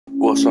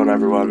What's on,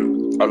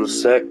 everyone? I'm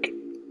sick,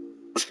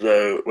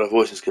 so my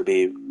voice is going to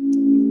be a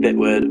bit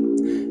weird.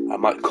 I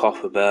might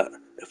cough a bit.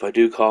 If I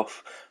do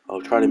cough,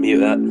 I'll try to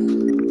mute it.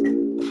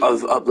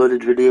 I've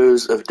uploaded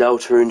videos of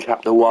Deltarune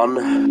Chapter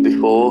 1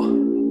 before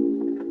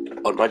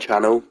on my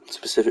channel,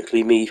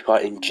 specifically me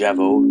fighting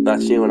Jevil.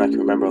 That's the only one I can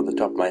remember on the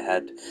top of my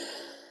head.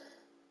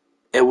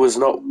 It was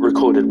not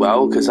recorded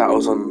well, because that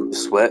was on the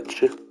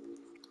Switch,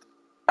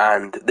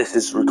 and this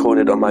is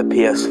recorded on my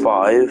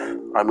PS5.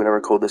 I'm going to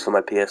record this on my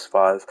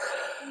PS5.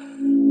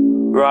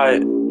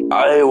 Right,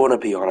 I want to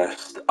be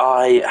honest.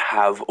 I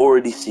have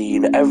already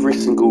seen every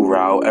single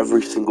route,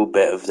 every single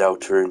bit of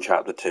Deltarune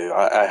Chapter 2.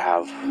 I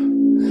have.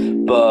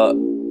 But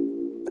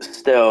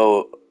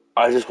still,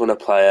 I just want to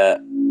play it,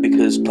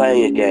 because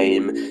playing a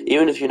game,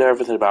 even if you know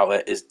everything about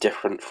it, is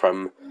different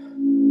from,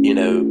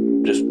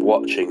 just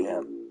watching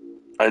it.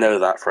 I know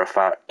that for a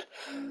fact.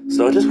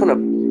 So I just want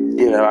to,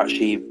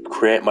 actually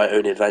create my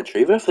own adventure.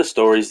 Even if the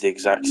story's the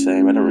exact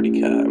same, I don't really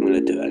care. I'm going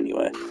to do it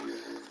anyway.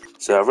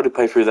 So I've already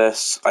played through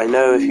this. I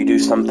know if you do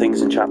some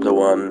things in Chapter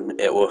 1,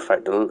 it will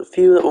affect a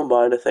few little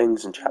minor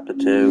things in Chapter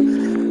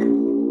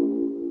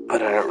 2.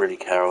 But I don't really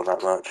care all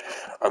that much.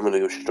 I'm going to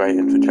go straight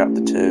in for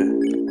Chapter 2.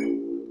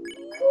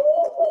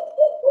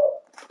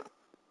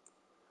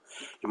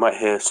 You might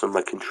hear some of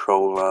my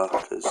controller,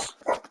 because...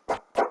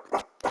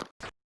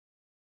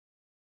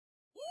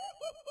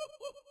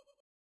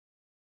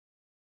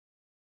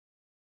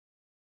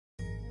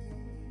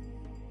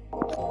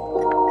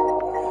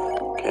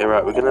 Okay,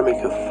 right, we're going to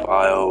make a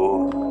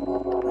file.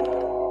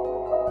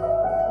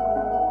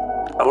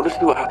 I want to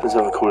see what happens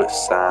if I call it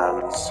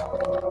Sans.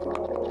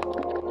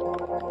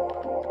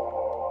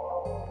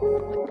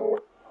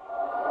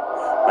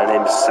 My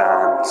name is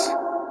Sans.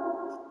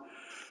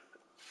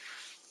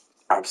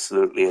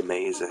 Absolutely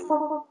amazing.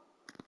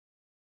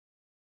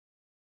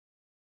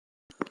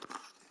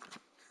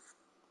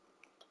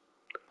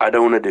 I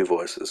don't want to do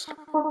voices.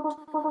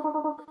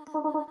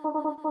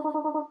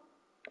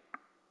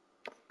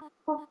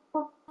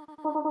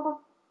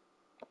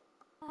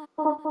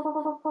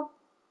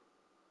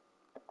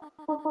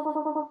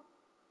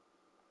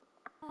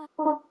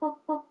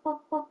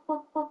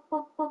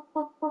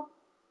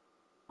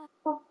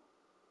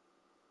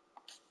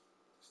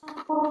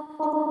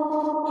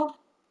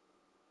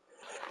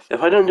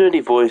 If I don't do any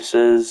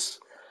voices,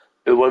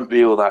 it won't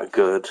be all that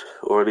good,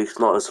 or at least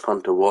not as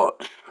fun to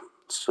watch.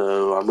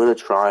 So I'm gonna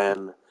try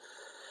and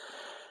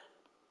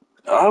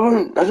I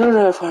don't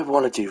know if I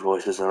want to do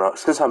voices or not.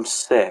 Since I'm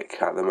sick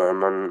at the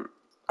moment,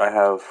 I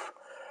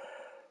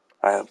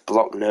have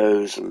blocked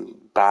nose and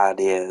bad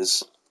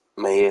ears.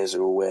 My ears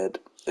are all weird.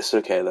 It's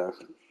okay though.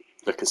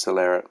 I can still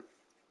hear it.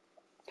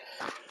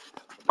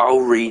 I'll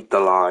read the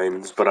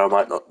lines, but I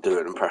might not do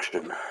an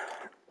impression.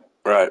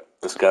 Right,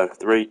 let's go.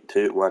 3,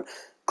 2, 1.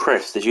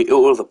 Chris, did you eat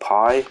all of the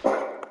pie?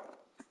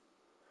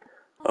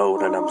 Oh,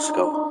 what a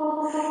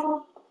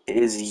numbskull. It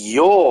is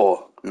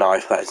your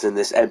knife that's in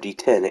this empty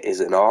tin,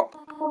 is it not?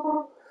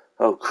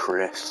 Oh,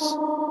 Chris.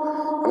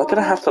 Am I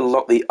gonna have to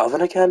lock the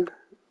oven again?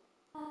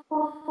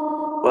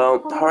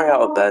 Well, hurry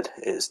out of bed.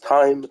 It's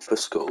time for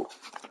school.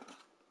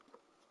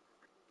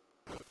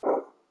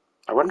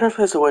 I wonder if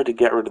there's a way to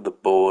get rid of the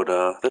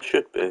border. There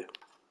should be.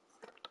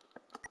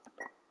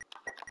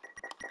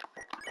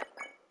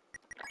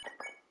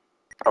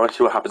 I want to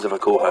see what happens if I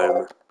call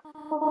home.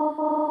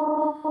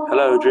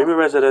 Hello, Dreamy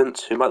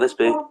residents. Who might this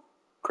be?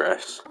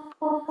 Chris.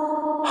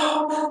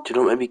 Do you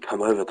not maybe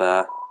come over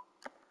there?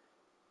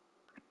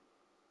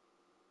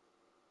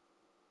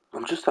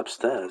 I'm just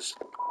upstairs.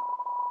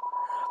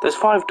 There's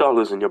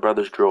 $5 in your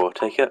brother's drawer.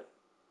 Take it.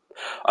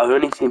 I've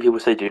only seen people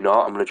say do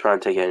not. I'm going to try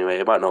and take it anyway.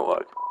 It might not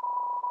work.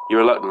 You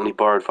reluctantly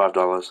borrowed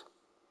 $5.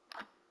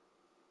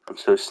 I'm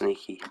so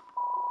sneaky.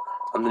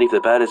 Underneath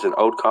the bed is an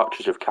old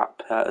cartridge of Cat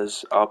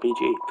Petter's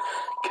RPG.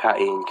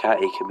 Catty and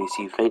Catty can be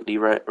seen faintly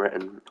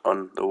written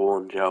on the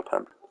worn gel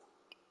pen.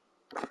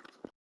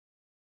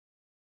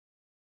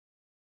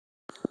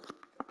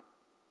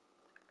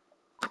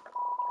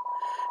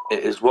 It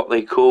is what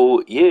they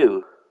call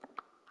you.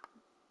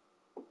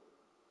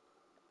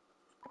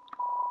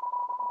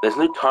 There's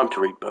no time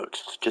to read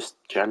books, just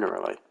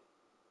generally.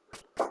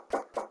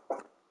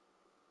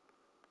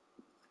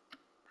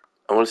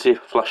 I want to see if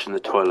flushing the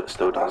toilet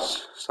still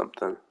does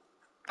something.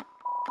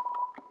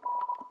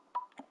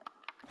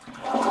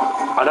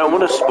 I don't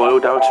want to spoil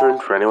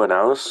Deltarune for anyone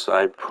else.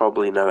 I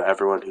probably know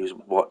everyone who's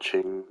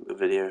watching the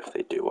video, if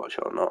they do watch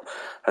it or not,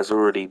 has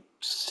already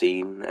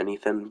seen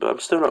anything, but I'm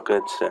still not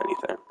going to say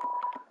anything.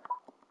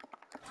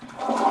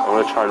 I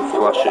want to try and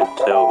flush it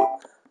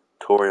until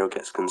Toriel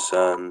gets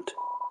concerned.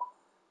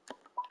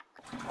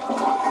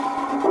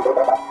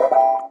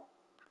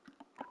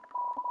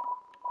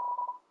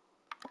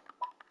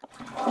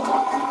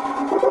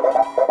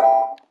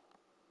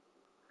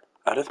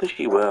 I don't think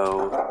he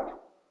will.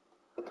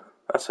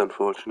 That's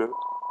unfortunate.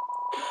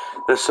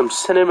 There's some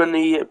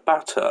cinnamony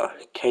batter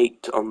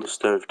caked on the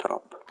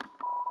stovetop.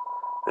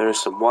 There is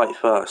some white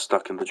fur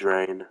stuck in the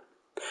drain.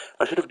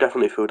 I should have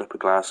definitely filled up a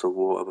glass of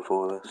water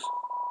before this.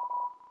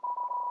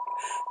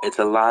 It's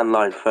a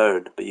landline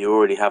phone, but you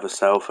already have a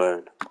cell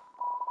phone.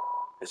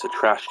 It's a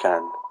trash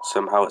can.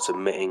 Somehow it's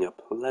emitting a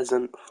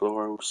pleasant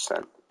floral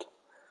scent.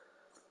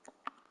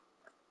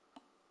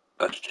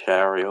 A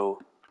chariot.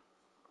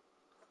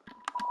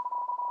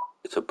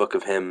 It's a book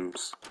of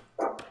hymns.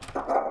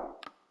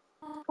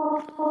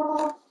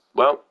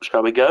 Well,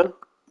 shall we go?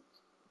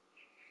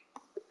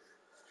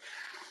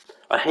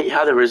 I hate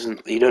how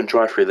you don't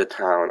drive through the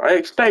town. I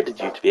expected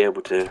you to be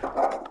able to.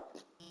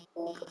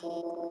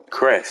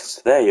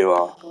 Chris, there you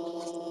are.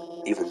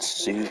 Even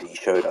Susie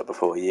showed up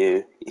before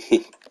you.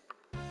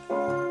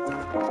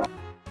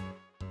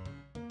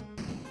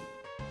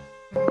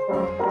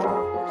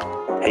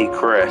 Hey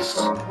Chris,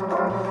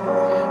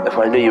 if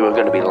I knew you were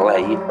going to be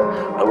late,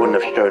 I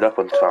wouldn't have showed up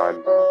on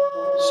time.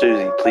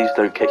 Susie, please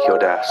don't kick your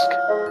desk.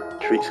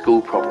 Treat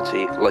school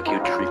property like you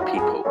treat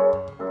people.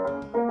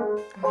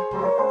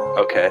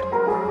 Okay,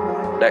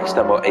 next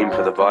time I'll aim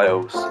for the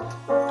vials.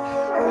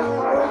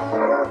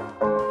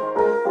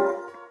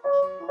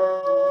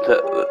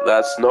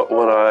 That's not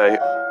what I...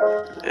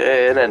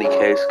 In any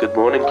case, good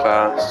morning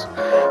class.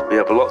 We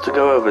have a lot to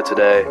go over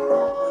today.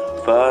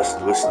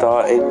 First, we're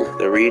starting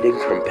the reading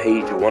from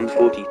page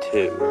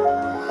 142.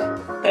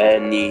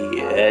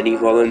 Any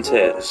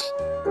volunteers?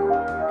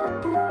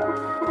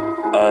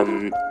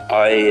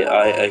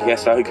 I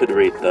guess I could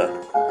read the...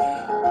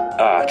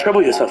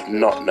 trouble yourself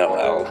not,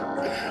 Noel.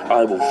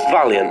 I will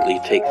valiantly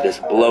take this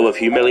blow of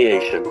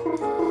humiliation.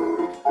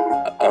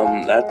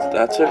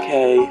 That's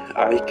okay.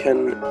 I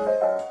can...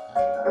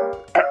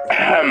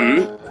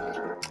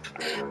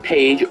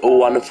 Page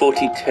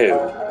 142.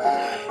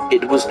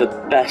 It was the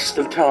best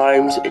of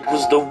times, it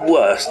was the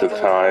worst of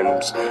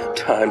times.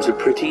 Times are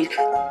pretty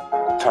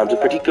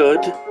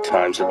good,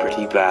 times are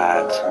pretty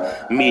bad.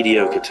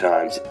 Mediocre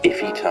times,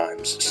 iffy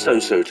times,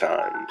 so-so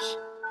times.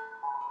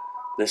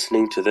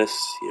 Listening to this,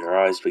 your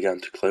eyes began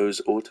to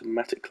close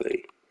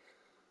automatically.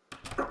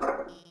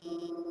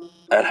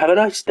 And have a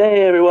nice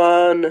day,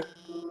 everyone!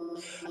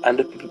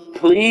 And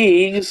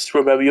please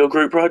remember your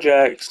group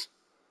projects.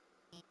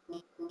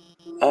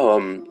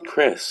 Oh,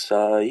 Chris,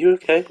 you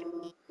okay?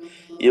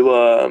 You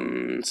were,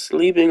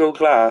 sleeping all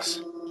class?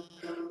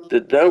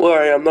 Don't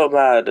worry, I'm not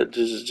mad, I'm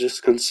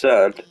just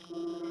concerned.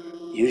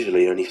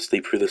 Usually only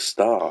sleep through the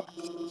start.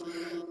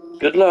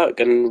 Good luck,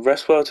 and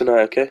rest well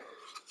tonight, okay?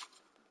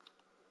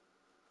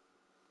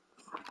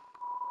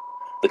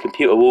 The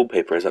computer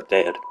wallpaper is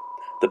updated.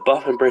 The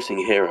buff embracing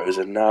heroes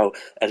are now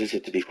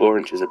edited to be 4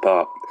 inches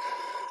apart.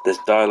 There's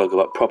dialogue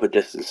about proper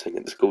distancing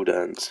at the school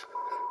dance.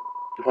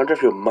 You wonder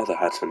if your mother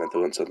had some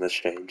influence on this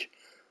change.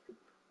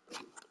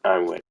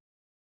 I'm waiting.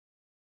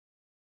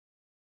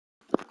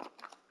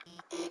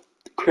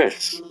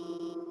 Chris,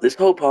 this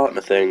whole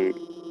partner thing,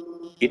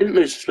 you didn't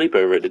lose sleep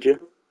over it, did you?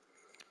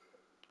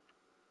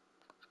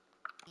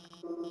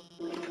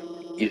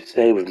 You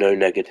say with no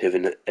negative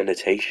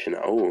intonation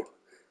at all.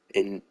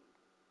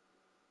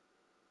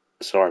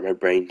 Sorry, my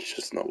brain's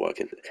just not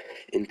working.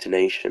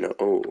 Intonation at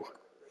all.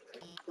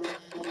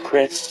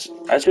 Chris,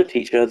 as your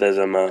teacher, there's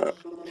a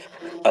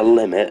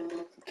limit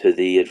to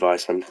the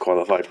advice I'm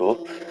qualified for.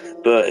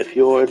 But if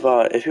you're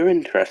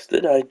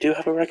interested, I do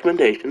have a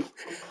recommendation.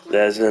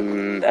 There's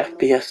an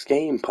FPS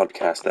game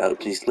podcast that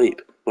helps you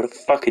sleep. What a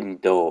fucking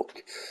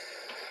dork.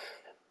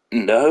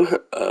 No?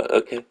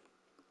 Okay.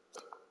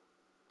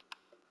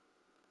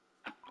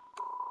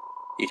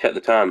 You check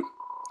the time.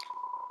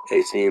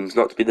 It seems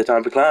not to be the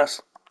time for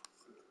class.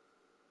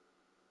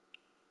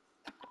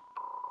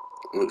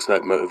 Looks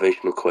like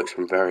motivational quotes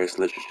from various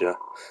literature.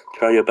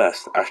 Try your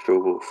best,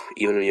 Astral Wolf,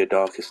 even in your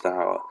darkest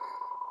hour.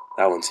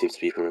 That one seems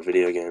to be from a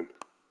video game.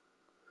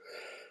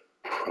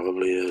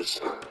 Probably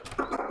is.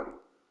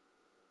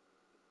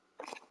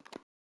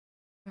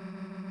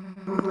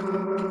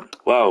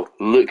 Wow,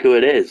 look who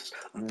it is.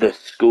 The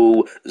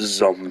school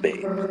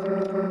zombie.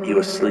 He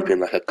was sleeping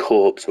like a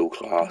corpse all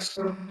class.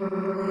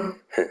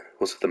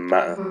 What's the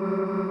matter?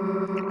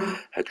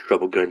 Had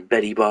trouble going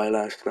Betty by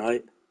last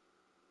night?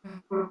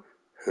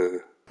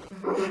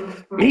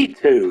 Me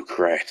too,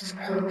 Chris.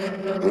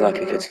 Like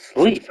I could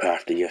sleep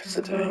after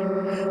yesterday.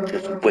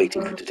 Just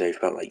waiting for today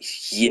felt like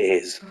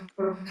years.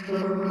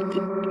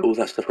 Did all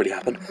that stuff really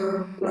happen?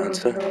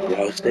 Lancer,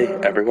 Rosny,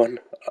 everyone?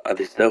 Are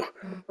they still?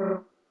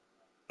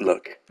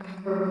 Look,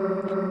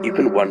 you've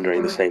been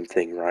wondering the same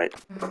thing, right?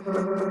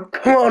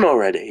 Come on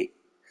already!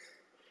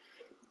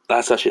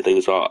 That's actually a thing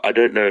as well. I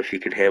don't know if you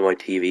can hear my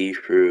TV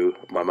through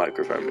my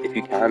microphone. If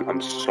you can,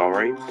 I'm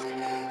sorry.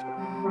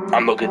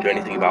 I'm not going to do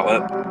anything about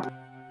it.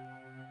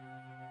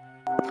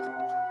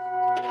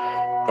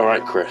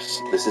 Alright, Chris,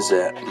 this is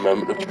it.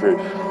 Moment of truth.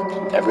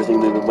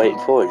 Everything we've been waiting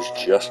for is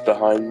just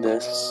behind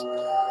this.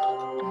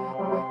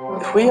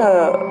 If we,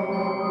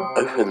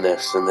 open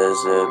this and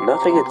there's,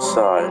 nothing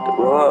inside,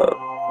 will,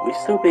 we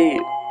still be...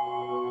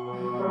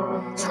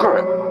 Screw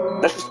it.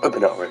 Let's just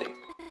open it already.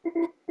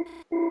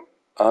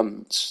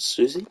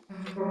 Susie?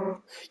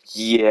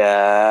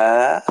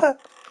 Yeah?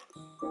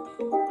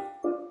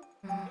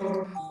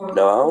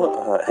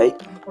 No, hey?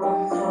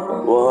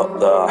 What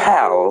the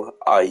hell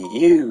are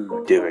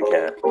you doing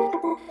here?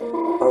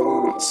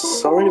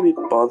 sorry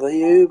to bother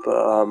you,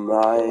 but,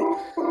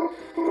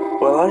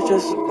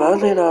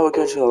 Bradley and I were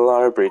going to the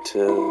library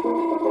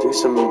to do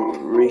some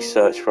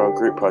research for our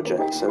group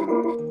projects,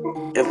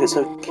 and if it's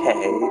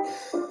okay,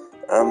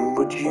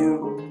 would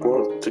you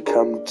want to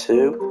come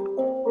too?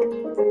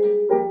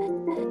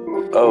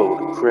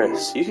 Oh,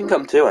 Chris, you can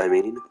come too, I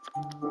mean.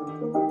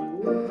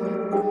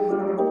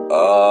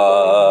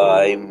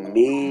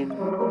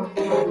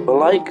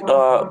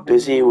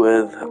 Busy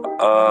with,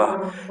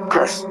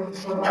 Chris,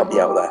 help me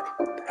out there.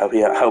 Help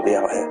me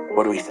out here.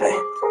 What do we say?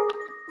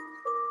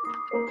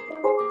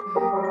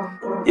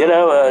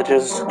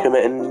 Just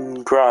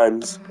committing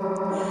crimes.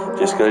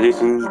 Just gonna do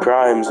some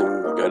crimes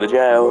and go to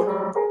jail.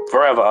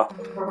 Forever.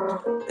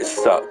 It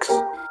sucks.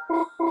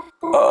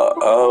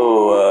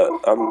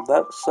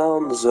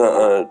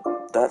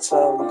 That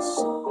sounds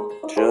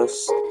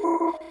just...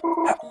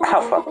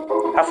 Have fun.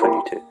 Have fun,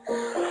 you two.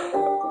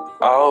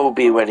 I'll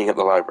be waiting at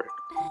the library.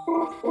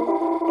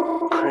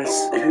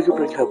 Chris, if you could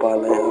bring her by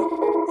later,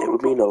 it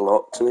would mean a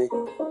lot to me.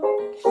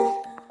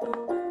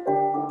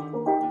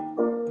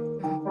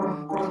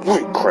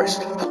 Wait, Chris,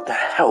 what the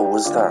hell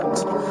was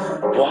that?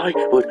 Why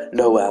would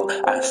Noelle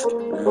ask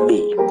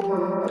me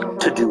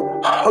to do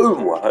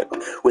homework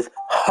with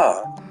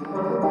her?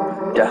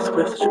 Death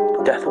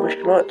wish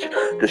much?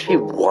 Does she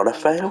wanna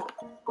fail?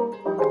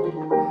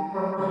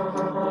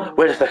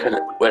 Wait a second.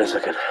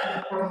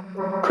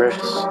 Chris,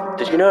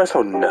 did you notice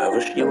how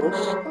nervous she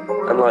was?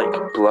 And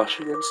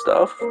blushing and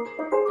stuff?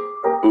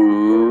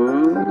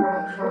 Ooh.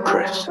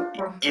 Chris,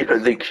 you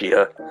don't think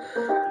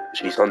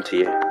she's onto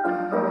you?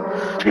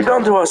 She's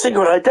onto our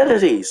secret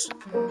identities!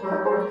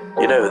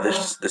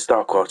 This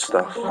dark world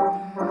stuff.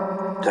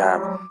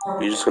 Damn,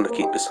 we're just gonna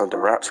keep this under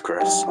wraps,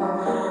 Chris.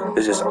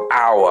 This is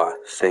our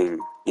thing,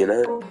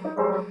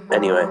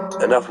 Anyway,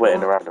 enough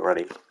waiting around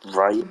already,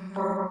 right?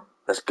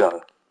 Let's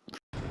go.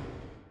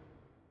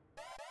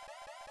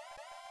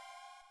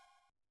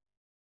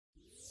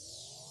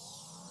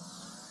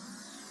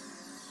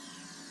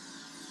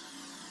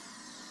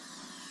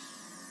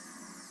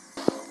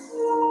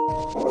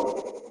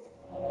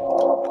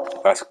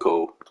 That's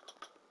cool.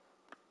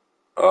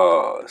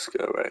 Oh, let's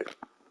go, right.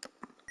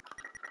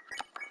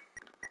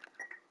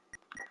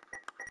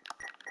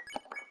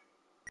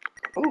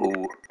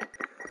 Ooh.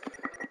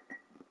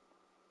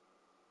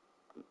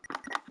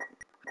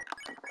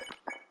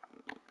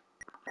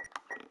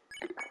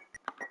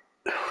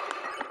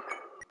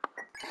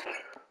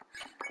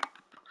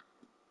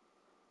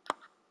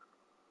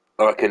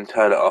 I can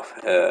turn it off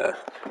here.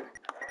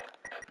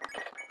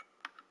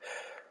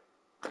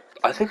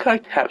 I think I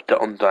kept it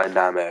on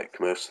dynamic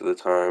most of the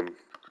time.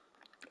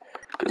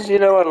 Because, I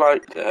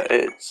like that.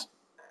 It's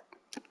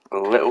a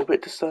little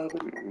bit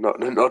disturbing. Not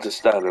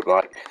disturbing,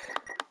 but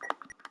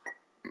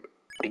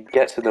it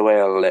gets in the way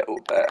a little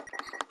bit.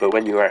 But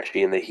when you're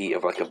actually in the heat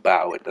of a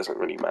battle, it doesn't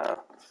really matter.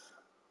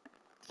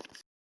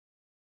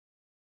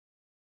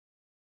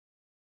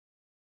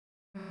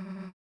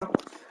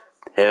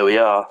 Here we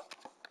are.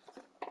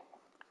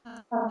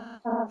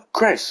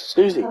 Chris,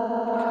 Susie,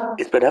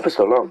 it's been ever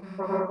so long.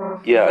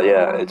 Yeah,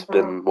 it's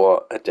been,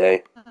 what, a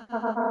day?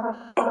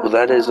 Oh,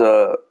 that is,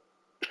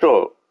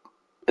 short,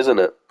 isn't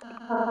it?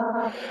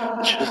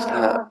 It's just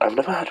that I've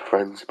never had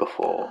friends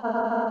before,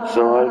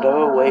 so I've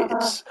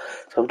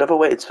never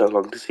waited so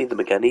long to see them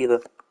again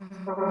either.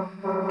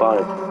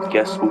 But I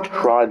guess we'll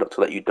try not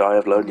to let you die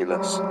of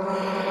loneliness.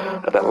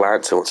 I bet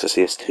Lancer wants to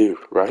see us too,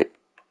 right?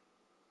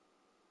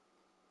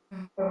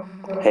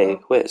 Hey,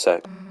 wait a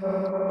sec.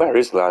 Where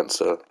is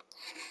Lancer?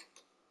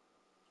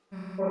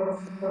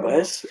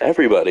 Where's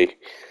everybody?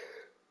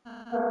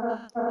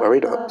 Worry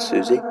not,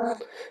 Susie.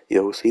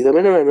 You'll see them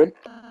in a moment.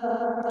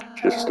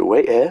 Just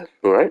wait here,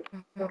 alright?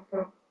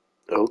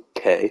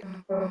 Okay.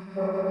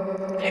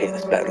 Hey,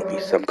 this better not be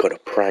some kind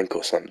of prank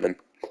or something.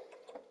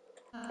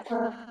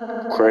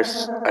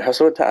 Chris, I have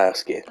something to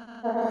ask you.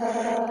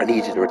 I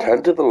need you to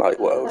return to the light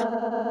world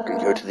and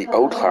go to the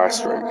old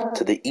classroom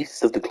to the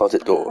east of the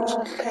closet doors.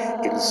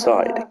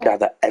 Inside,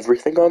 gather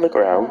everything on the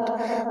ground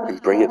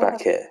and bring it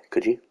back here,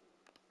 could you?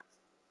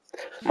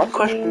 My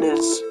question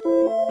is,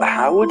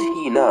 how would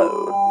he know?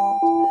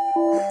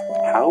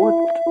 How would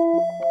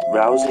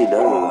Rousey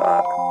know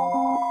that?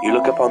 You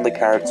look upon the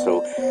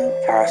castle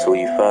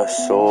you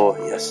first saw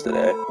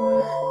yesterday.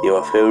 You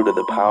are filled with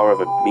the power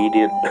of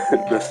immediate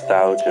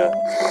nostalgia.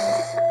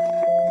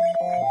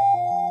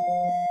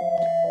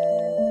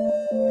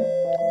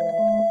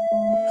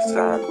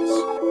 Sans.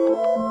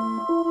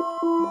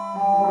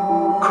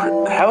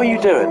 How are you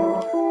doing?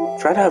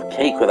 Trying to have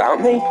cake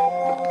without me?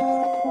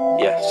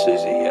 Yes,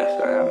 Susie, yes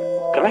I am.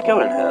 Can I go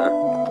in here?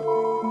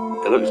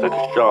 It looks like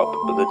a shop,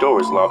 but the door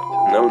is locked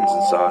and no one's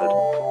inside.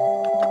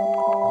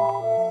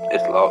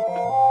 It's locked.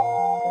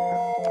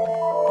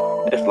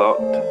 It's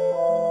locked.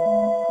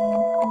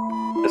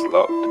 It's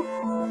locked.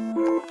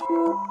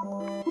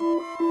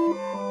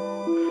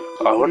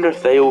 I wonder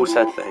if they all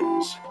said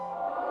things.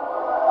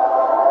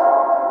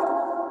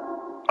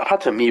 I've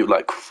had to mute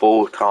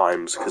 4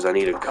 times because I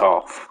need a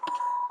cough.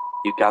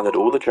 You gathered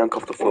all the junk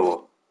off the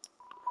floor.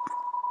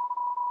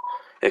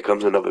 Here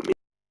comes another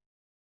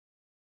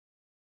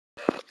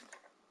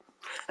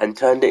and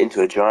turned it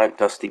into a giant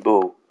dusty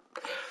ball.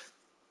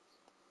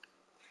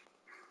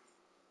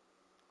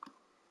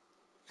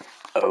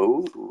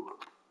 Oh.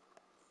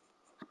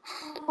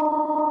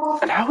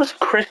 And how is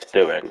Chris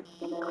doing?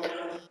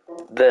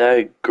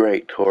 They're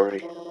great,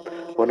 Tori.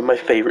 One of my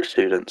favourite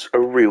students, a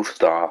real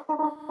star.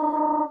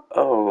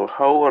 Oh,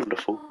 how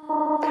wonderful.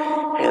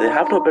 Hey, they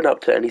have not been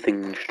up to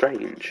anything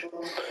strange.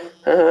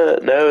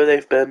 No,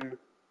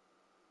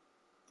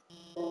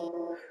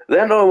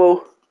 they're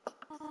normal.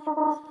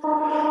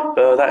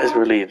 Oh, that is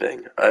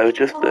relieving. I've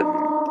just been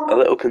a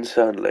little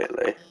concerned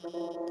lately.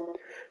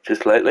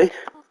 Just lately?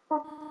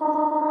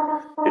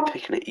 You're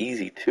taking it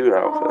easy too,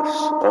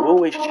 Alphys. I'm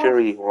always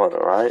cheering you on,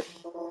 alright?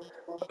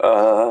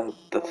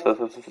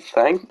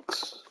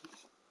 Thanks?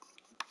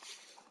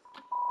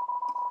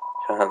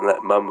 Can't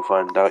let Mum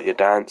find out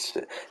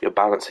you're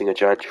balancing a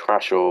giant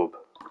trash orb.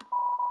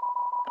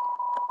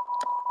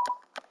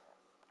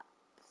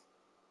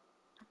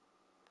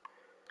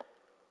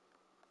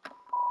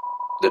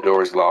 The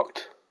door is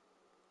locked.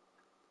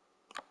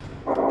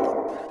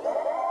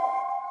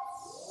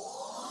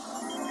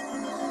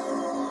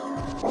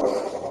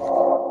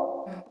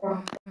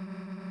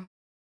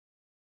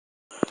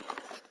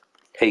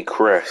 Hey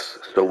Chris,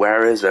 so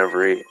where is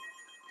everyone?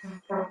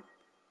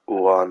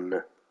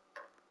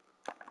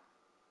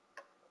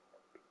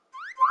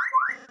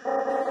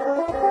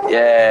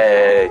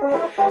 Yay!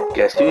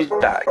 Guess who's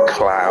back,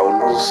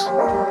 clowns?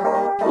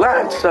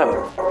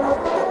 Lancer!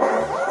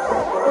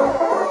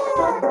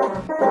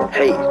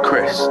 Hey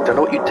Chris, don't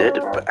know what you did,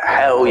 but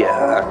hell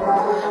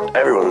yeah!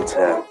 Everyone's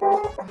here.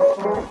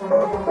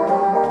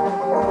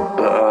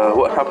 But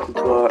what happened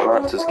to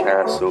Lancer's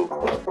castle?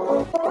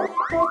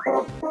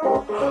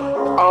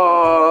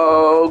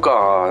 Oh,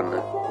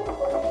 gone.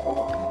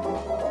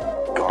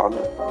 Gone?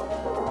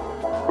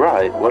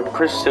 Right, when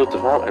Chris sealed the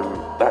mountain,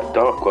 that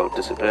dark world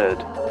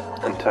disappeared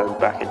and turned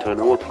back into an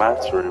old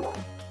classroom.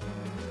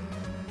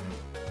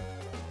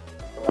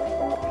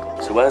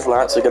 So where's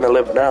Lancer gonna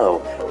live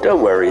now?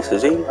 Don't worry,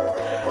 Susie.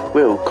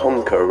 We'll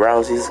conquer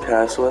Rousey's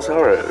castle as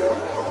our own.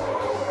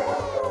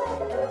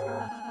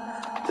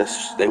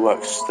 They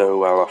work so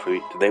well off of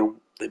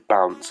they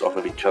bounce off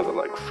of each other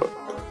like foot.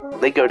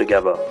 They go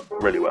together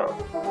really well.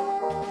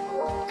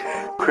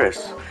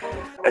 Chris,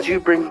 as you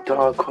bring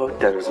Dark World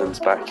denizens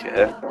back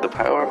here, the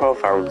power of our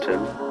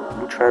fountain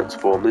will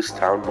transform this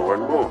town more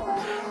and more.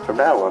 From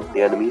now on,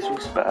 the enemies we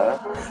spare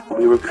will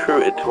be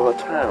recruited to our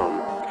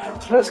town.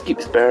 So let's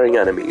keep sparing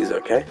enemies,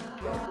 okay?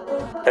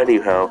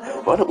 Anyhow,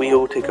 why don't we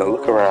all take a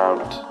look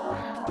around?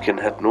 We can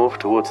head north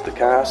towards the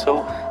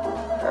castle,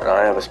 and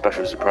I have a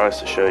special surprise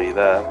to show you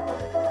there.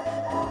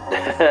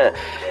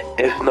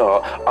 If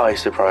not, I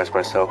surprise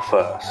myself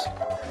first.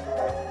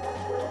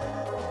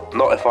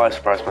 Not if I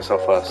surprise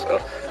myself first.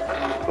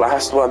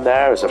 Last one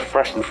there is a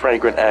fresh and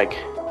fragrant egg.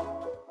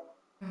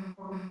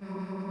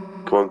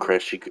 Come on,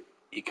 Chris, you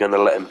gonna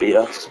let him beat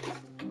us?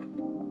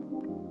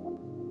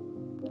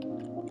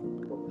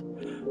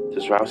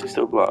 Does Rousey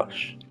still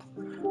blush?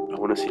 I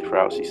want to see if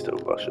Rousey still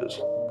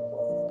blushes.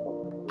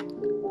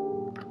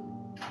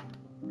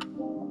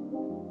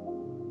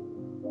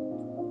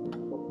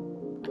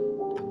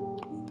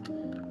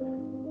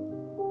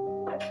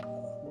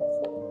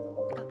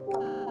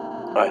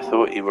 I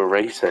thought you were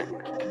racing.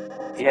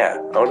 Yeah,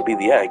 I want to be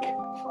the egg.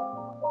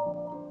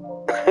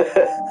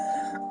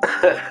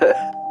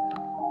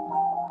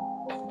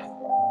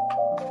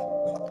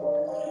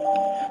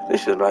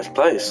 This is a nice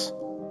place.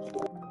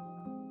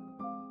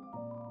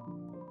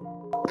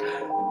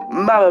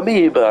 Mamma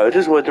mia, I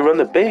just wanted to run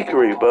the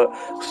bakery, but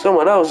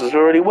someone else is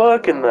already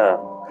working there.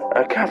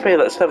 A cafe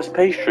that serves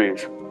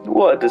pastries.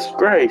 What a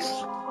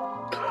disgrace.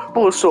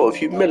 What sort of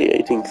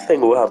humiliating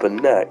thing will happen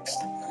next?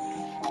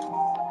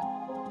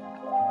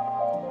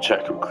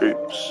 Check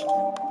recruits.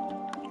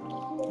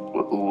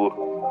 Ooh.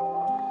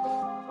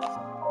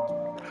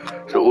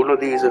 So all of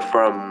these are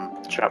from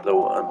chapter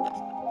 1.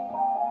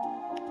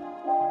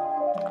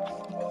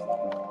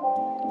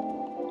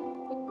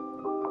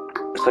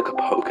 It's like a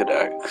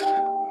Pokedex.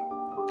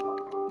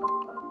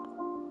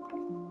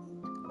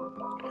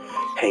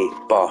 Hey,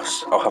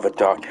 boss, I'll have a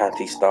dark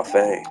candy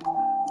stuffé.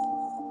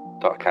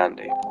 Dark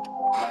candy.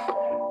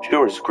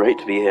 Sure, it's great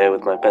to be here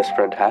with my best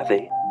friend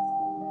Hathy.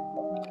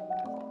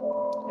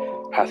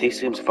 Hathy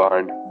seems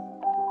fine.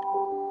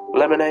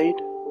 Lemonade,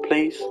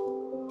 please?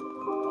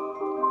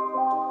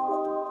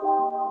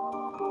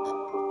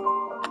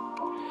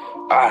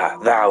 Ah,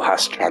 thou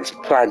hast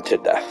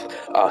transplanted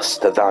us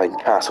to thine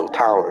castle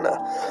towner,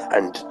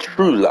 and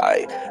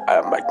truly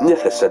a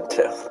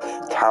magnificenteth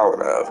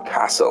towner of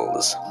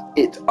castles.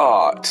 It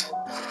art.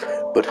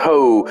 But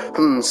ho,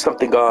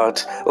 something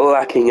art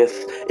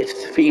lackingeth, it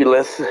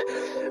feeleth.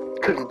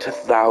 Couldn't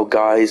thou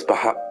guys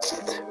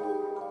perhaps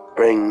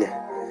bring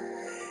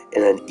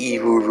in an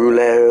evil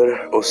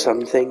ruler or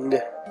something?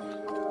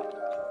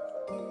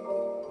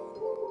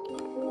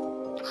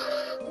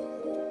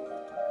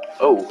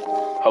 Oh,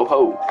 ho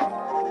ho.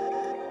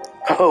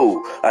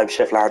 Ho, I'm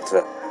Chef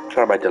Lancer.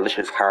 Try my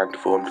delicious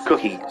hand-formed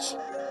cookies.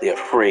 They are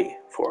free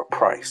for a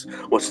price.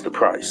 What's the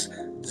price?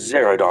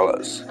 $0.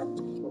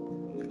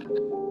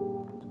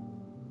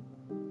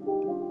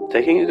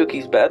 Taking a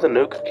cookie's better than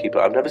no cookie,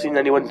 but I've never seen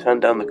anyone turn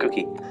down the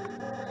cookie.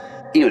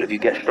 Even if you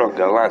get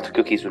stronger, Lance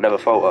cookies will never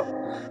falter.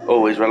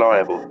 Always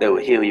reliable, they will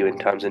heal you in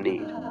times of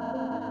need.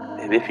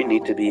 Maybe if you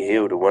need to be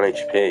healed at 1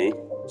 HP.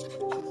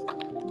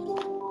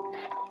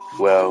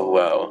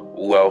 Well,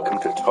 welcome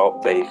to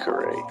Top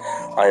Bakery.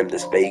 I am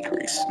this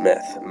bakery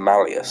smith,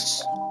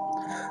 Malleus.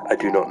 I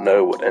do not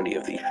know what any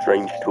of these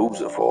strange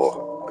tools are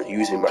for, but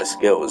using my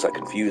skills I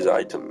can fuse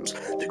items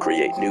to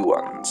create new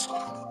ones.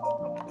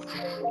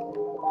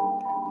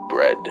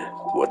 Bread,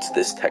 what's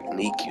this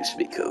technique you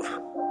speak of?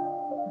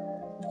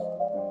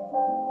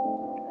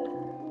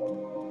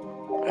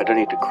 I don't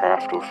need to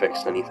craft or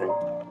fix anything.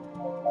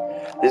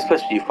 This is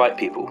supposed to you fight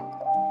people.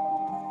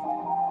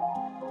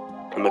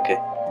 I'm okay.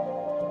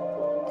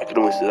 I can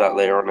always do that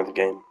later on in the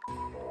game.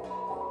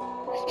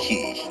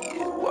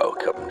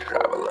 Welcome,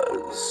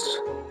 travelers.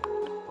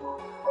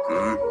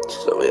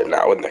 So we're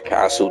now in the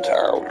castle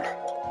town.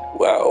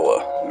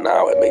 Well,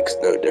 now it makes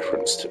no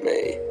difference to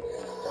me.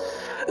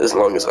 As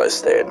long as I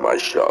stay in my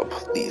shop,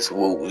 these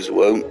walls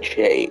won't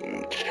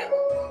change.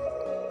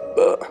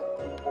 But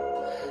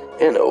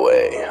in a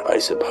way, I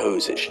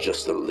suppose it's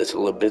just a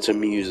little bit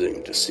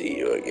amusing to see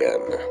you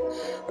again.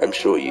 I'm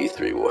sure you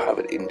three will have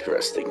an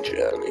interesting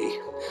journey.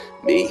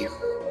 Me,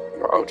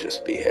 I'll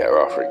just be here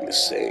offering the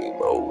same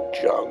old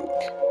junk.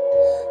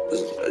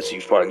 As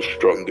you find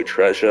stronger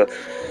treasure,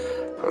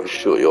 I'm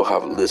sure you'll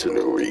have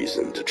little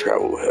reason to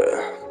travel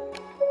here.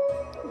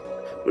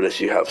 But as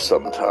you have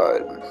some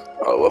time,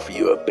 I'll offer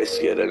you a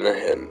biscuit and a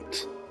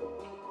hint.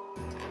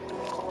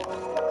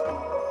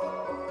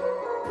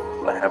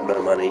 I have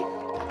no money.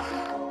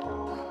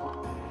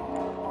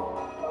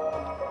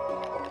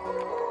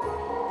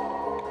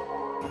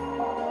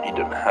 You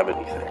don't have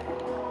anything.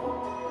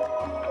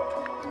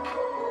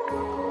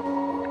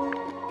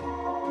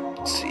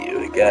 See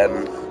you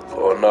again,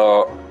 or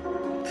not.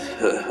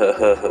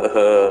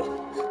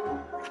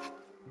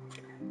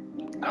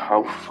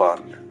 How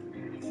fun.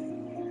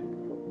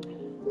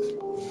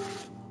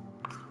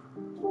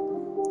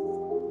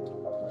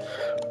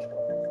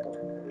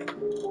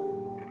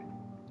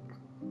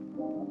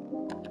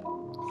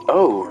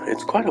 Oh,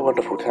 it's quite a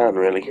wonderful town,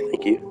 really,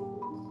 thank you.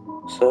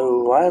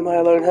 So, why am I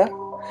alone here?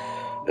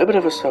 A bit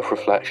of a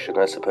self-reflection,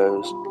 I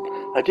suppose.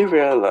 I do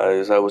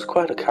realise I was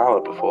quite a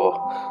coward before,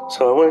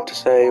 so I wanted to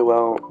say,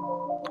 well,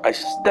 I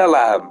still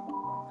am.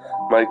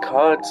 My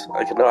cards,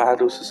 I cannot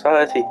handle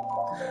society.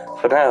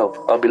 For now,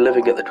 I'll be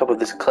living at the top of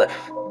this cliff.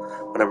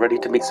 When I'm ready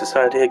to meet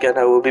society again,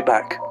 I will be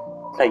back.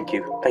 Thank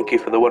you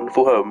for the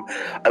wonderful home.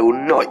 I will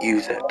not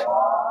use it.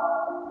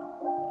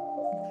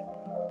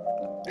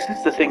 This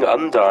is the thing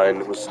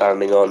Undyne was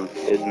standing on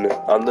in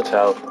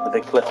Undertale, the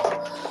big cliff.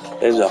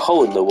 There's a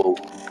hole in the wall.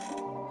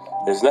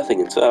 There's nothing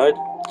inside,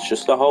 it's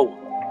just a hole.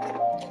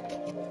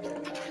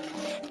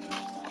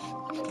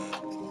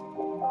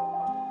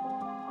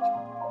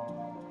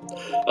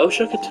 I wish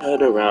I could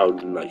turn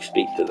around and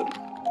speak to them.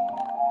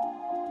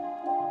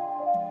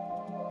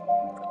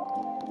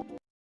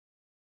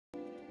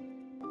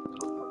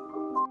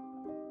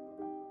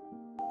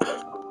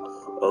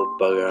 Oh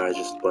bugger, I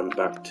just went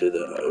back to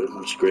the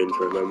home screen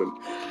for a moment.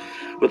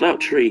 Without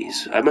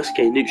trees, I must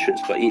gain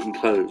nutrients by eating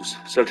cloves.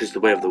 Such is the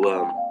way of the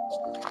worm.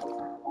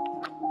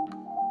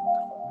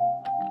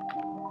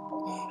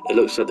 It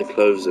looks like the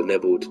cloves are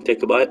nibbled.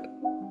 Take a bite?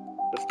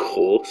 Of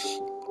course.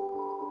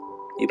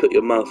 You put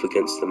your mouth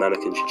against the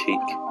mannequin's cheek.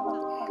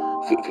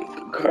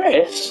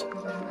 Chris?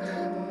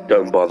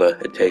 Don't bother,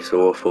 it tastes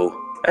awful.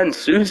 And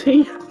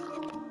Susie?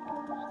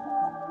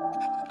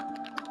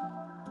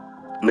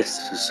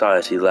 Mr.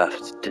 Society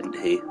left, didn't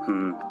he?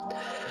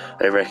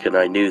 I reckon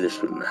I knew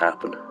this wouldn't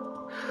happen.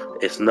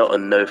 It's not a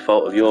no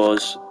fault of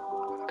yours.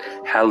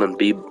 He'll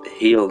be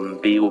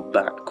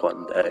back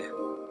one day.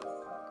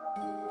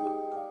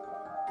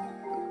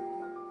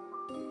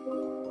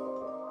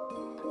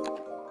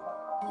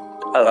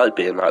 I like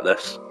being like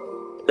this.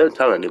 Don't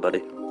tell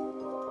anybody.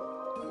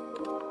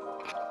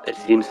 It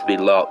seems to be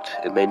locked.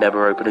 It may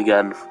never open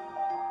again.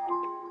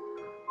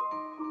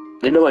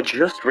 You know, I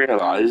just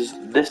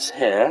realised this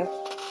here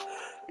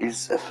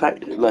is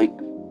affected,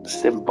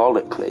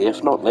 symbolically,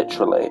 if not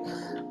literally,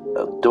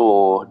 a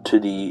door to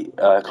the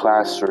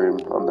classroom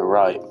on the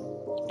right,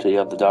 to the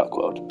other Dark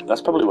World.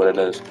 That's probably what it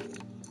is.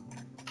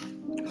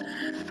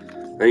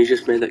 And you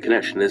just made that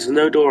connection. There's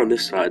no door on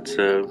this side,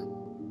 so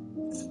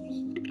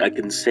I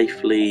can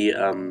safely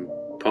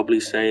probably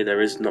say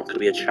there is not going to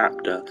be a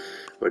chapter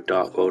or a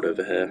Dark World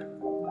over here.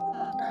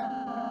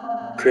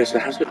 Chris, I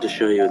have something to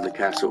show you in the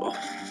castle.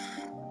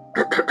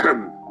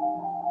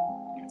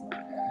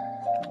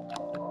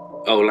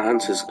 Oh,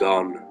 Lance is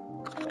gone.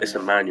 It's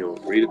a manual.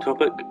 Read a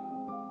topic?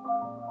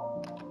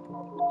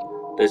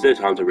 There's no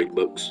time to read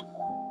books.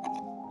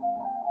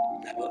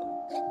 Never.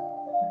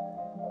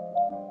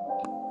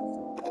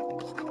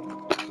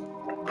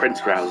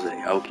 Prince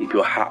Rousey, I will keep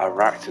your hat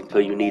racked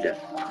until you need it.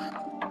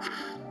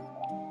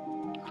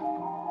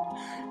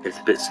 It's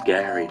a bit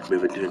scary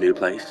moving to a new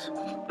place,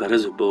 but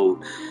as a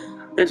bull,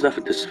 there's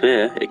nothing to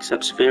fear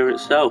except fear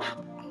itself.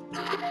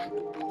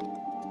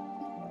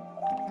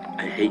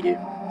 I hate you.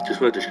 Just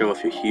wanted to show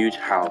off your huge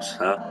house,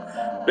 huh?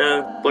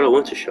 No, what I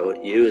want to show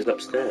you is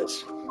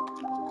upstairs.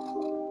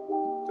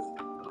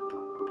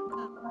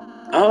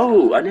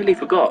 Oh, I nearly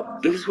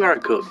forgot. This is where I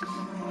cook.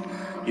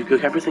 You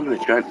cook everything in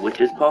a giant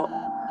witch's pot?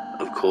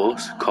 Of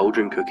course,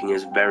 cauldron cooking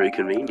is very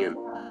convenient.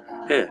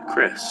 Here,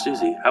 Chris,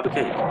 Susie, have a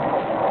cake.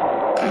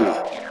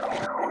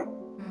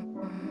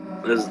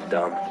 This is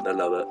dumb. I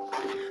love it.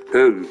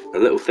 A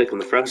little thick on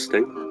the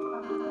frosting.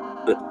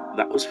 But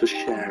that was for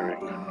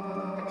sharing.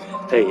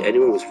 Hey,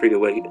 anyone was free to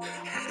wait.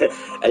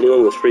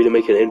 Anyone was free to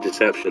make an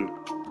interception.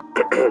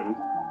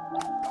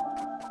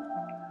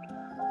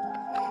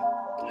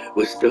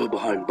 We're still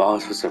behind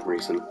bars for some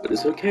reason, but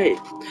it's okay.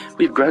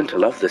 We've grown to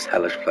love this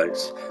hellish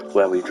place,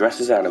 where we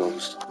dress as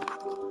animals.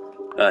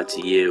 It's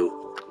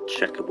you,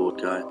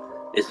 checkerboard guy.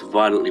 It's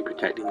violently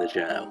protecting the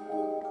jail.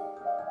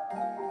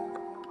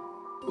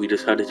 We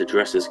decided to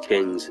dress as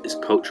kings. It's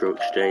cultural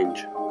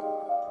exchange.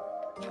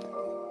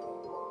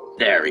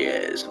 There he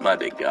is, my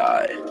big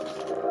guy.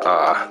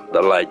 Ah,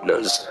 the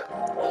lightners.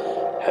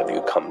 Have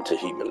you come to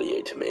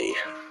humiliate me?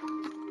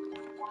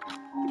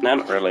 No,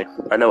 not really.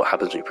 I know what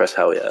happens when you press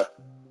hell yeah.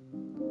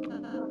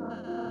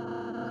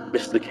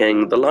 Mr.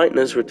 King, the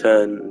Lightners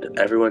returned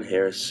everyone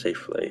here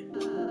safely.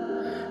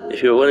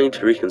 If you're willing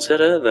to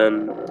reconsider,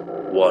 then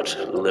what?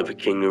 Live a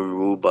king and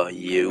rule by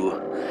you?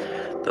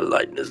 The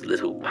Lightner's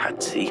little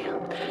patsy.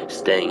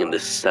 Staying in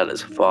this cell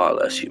is far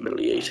less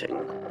humiliating.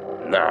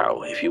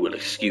 Now, if you will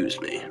excuse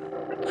me,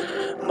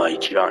 my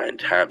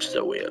giant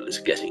hamster wheel is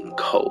getting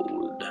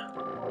cold.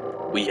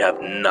 We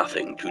have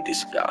nothing to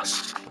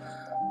discuss.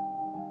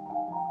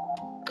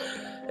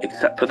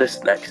 Except for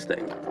this next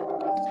thing.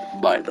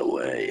 By the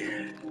way,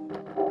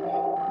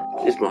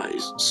 is my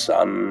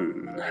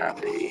son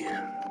happy?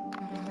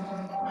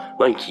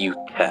 Like you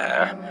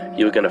care.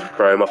 You were gonna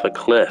throw him off a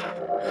cliff.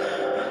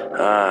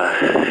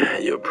 Ah,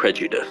 your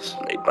prejudice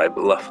made my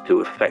bluff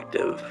too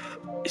effective.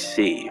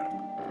 See.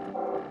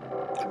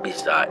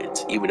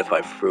 Besides, even if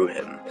I threw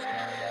him,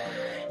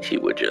 he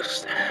would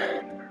just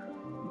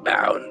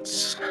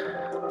bounce.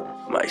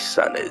 My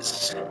son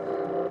is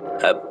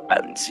a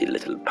bouncy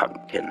little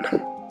pumpkin.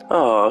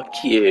 Oh,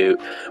 cute.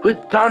 We're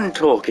done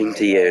talking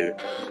to you.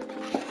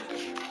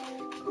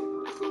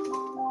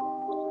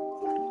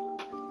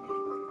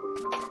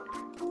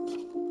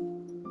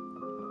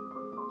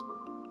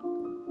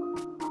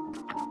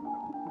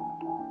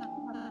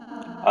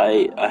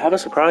 I have a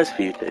surprise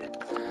for you two.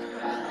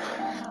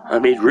 I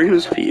made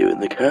rooms for you in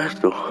the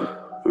castle.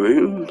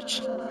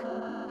 Rooms?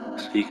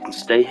 So you can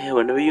stay here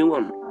whenever you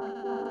want.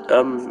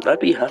 I'd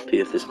be happy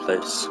if this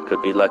place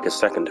could be like a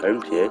second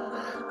home to you.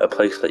 A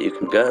place that you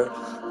can go,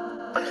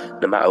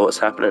 no matter what's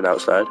happening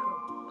outside.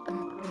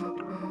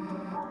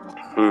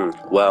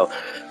 Well,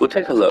 we'll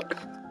take a look.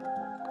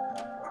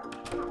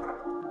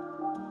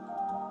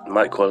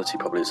 Mic quality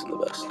probably isn't the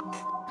best.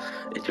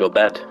 It's your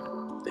bed.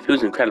 It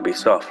feels incredibly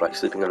soft, like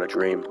sleeping on a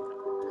dream.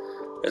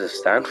 There's a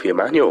stand for your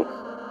manual.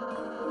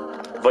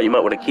 But you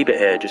might want to keep it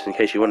here just in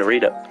case you want to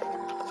read it.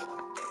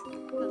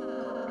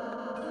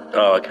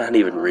 Oh, I can't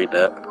even read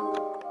that.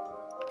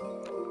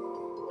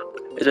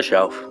 It's a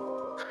shelf.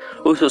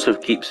 All sorts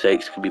of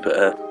keepsakes can be put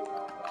here.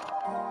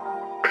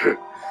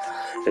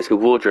 It's a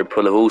wardrobe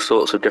full of all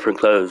sorts of different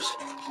clothes.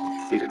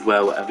 You can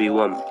wear whatever you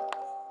want.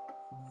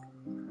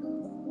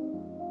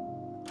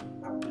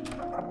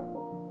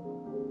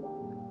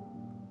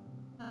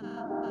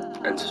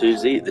 And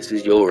Susie, this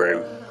is your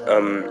room.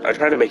 I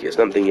tried to make it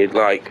something you'd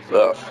like,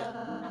 but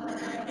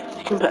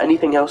you can put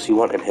anything else you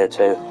want in here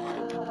too.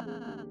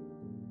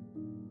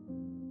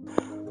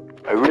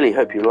 I really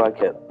hope you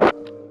like it.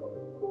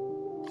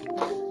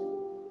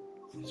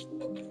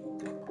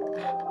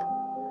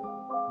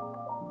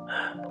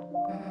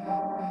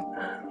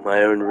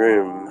 My own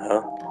room,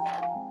 huh?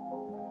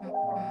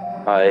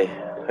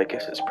 I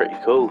guess it's pretty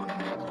cool.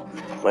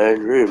 My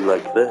own room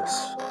like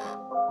this.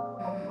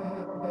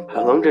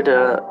 How long did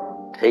it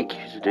take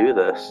you to do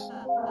this?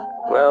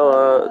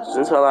 Well,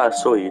 since I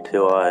last saw you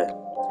two,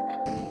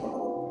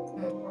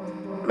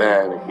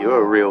 Man,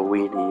 you're a real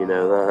weenie, you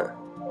know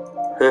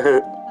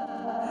that.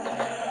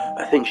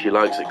 I think she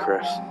likes it,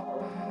 Chris.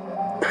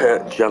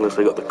 Jealous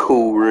I got the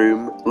cool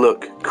room.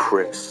 Look,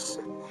 Chris.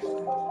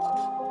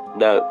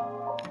 No,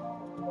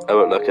 I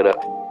won't look it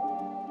up.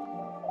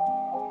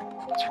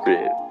 Screw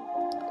it.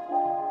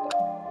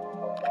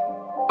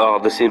 Oh,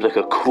 this seems like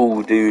a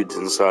cool dude's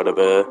inside of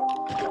her.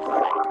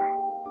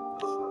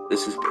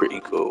 This is pretty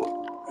cool.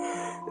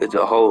 It's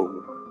a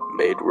home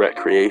made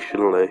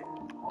recreationally.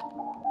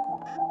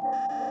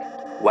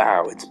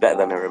 Wow, it's better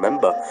than I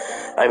remember.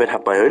 I even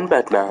have my own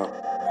bed now.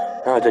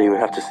 Now I don't even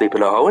have to sleep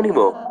in a hole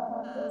anymore.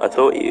 I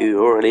thought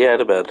you already had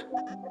a bed.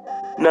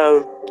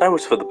 No, that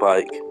was for the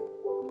bike.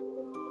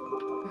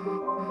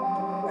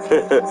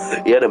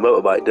 He had a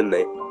motorbike, didn't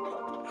he?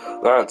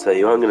 I'll tell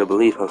you, I'm gonna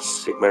believe how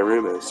sick my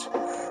room is.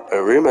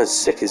 A room as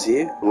sick as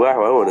you?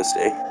 Wow, I wanna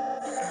see.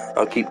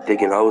 I'll keep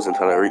digging holes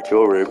until I reach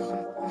your room.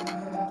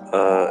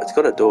 It's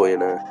got a door, you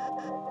know.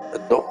 A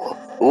door?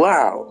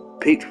 Wow!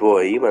 Peach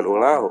Boy, you went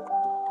all out.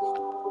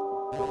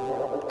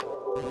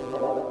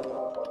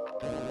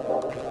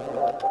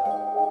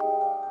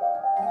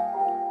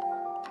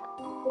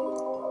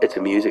 It's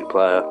a music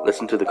player.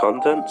 Listen to the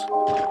content.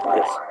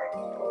 Yes.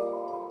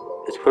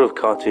 It's full of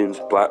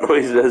cartoons, black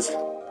noises.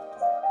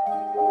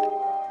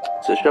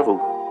 It's a shovel.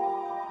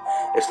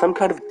 It's some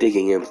kind of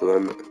digging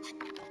implement.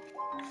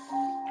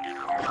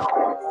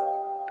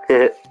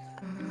 Hey,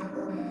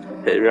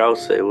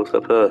 Rouse, what's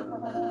up here?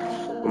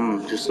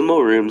 Just some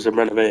more rooms I'm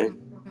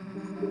renovating.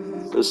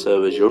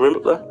 So, is your room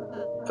up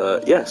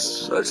there?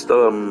 Yes. I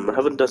still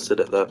haven't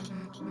dusted it though.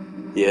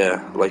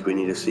 Yeah, like we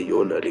need to see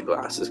your nerdy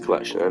glasses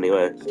collection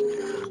anyway.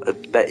 I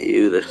bet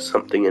you there's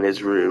something in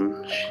his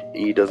room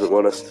he doesn't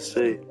want us to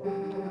see.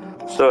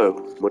 So,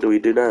 what do we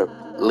do now?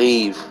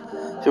 Leave.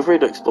 Feel free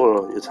to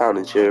explore your town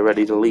until you're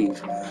ready to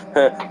leave.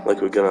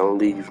 Like we're gonna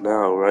leave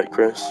now, right,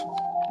 Chris?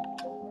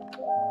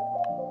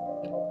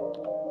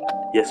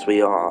 Yes,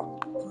 we are.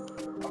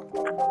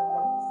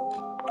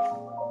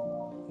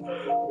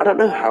 I don't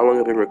know how long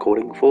I've been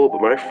recording for,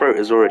 but my throat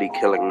is already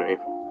killing me.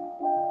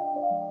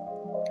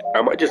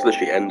 I might just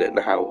literally end it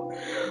now.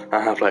 I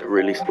have like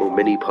really small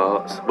mini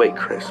parts. Wait,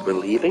 Chris, we're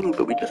leaving?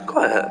 But we just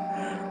got here.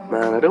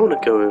 Man, I don't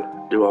want to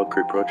go do our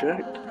group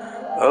project.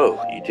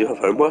 Oh, you do have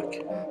homework?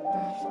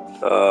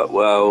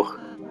 Well,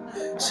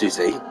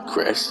 Susie,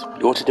 Chris,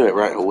 you ought to do it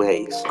right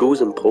away. School's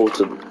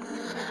important.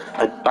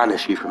 I'd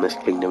banish you from this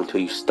kingdom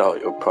until you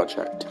start your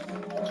project.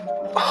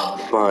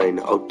 Oh, fine,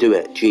 I'll do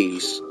it,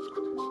 jeez.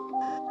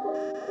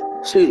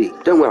 Susie,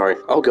 don't worry,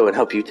 I'll go and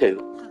help you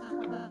too.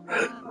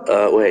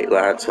 Wait,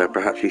 Lance,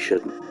 perhaps you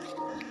shouldn't.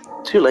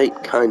 Too late,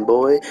 kind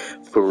boy.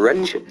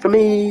 Friendship for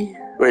me.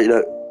 Wait,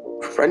 no.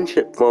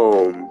 Friendship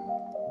form.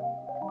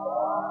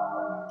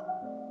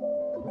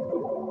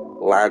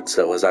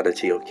 Lancer was added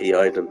to your key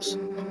items.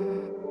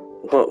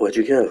 What? Where'd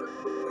you go?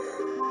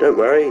 Don't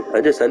worry,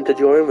 I just entered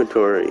your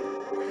inventory.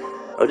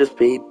 I'll just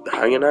be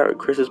hanging out in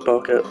Chris's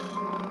pocket.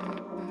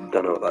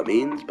 Don't know what that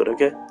means, but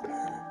okay.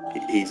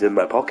 He's in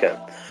my pocket.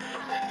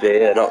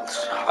 Fear not,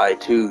 I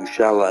too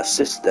shall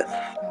assist thee.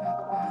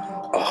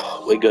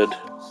 Oh, we're good.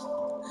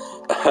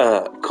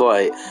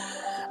 Quite.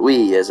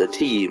 We as a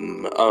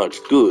team aren't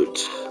good.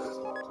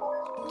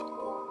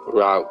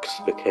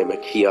 Raux became a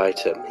key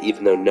item,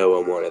 even though no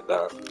one wanted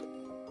that.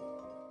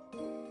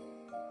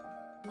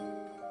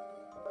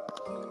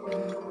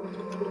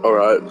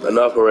 Alright,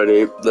 enough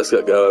already. Let's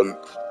get going.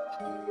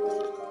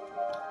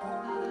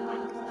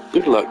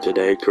 Good luck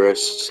today,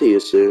 Chris. See you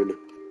soon.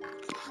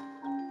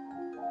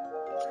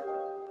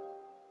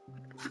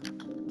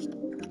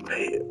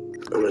 Wait,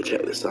 I'm gonna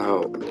check this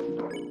out.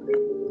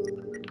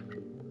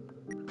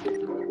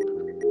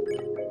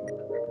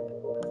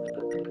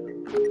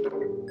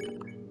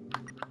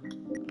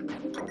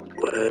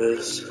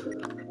 Where's...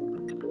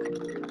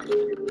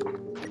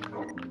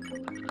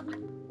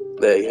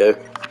 There you go.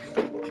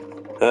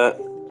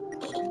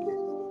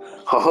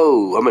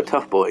 Ho-ho, I'm a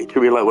tough boy.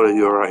 Treat me like one of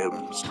your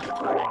items.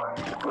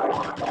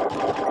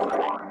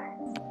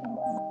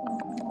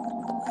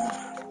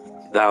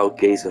 Thou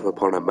gazeth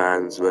upon a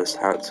man's most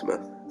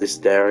handsometh. This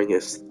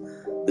daringest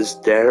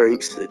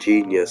the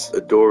genius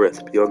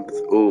adoreth beyond...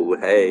 Ooh,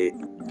 hey.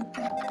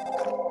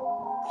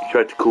 You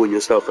tried to call on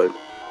your cell phone.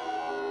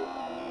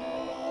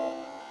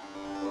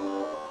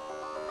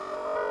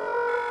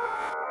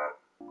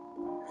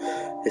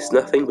 It's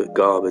nothing but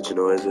garbage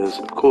noises.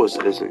 Of course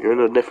it isn't. You're in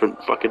a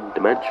different fucking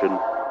dimension.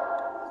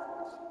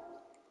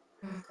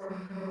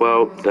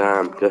 Well,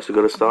 damn. Guess we're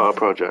gonna start our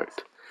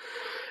project.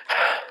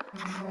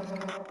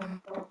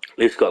 At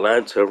least got the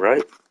answer,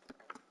 right?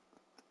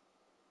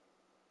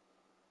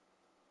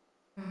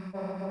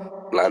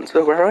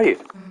 Lancer, where are you?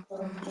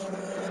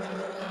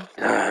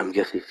 Damn,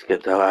 guess he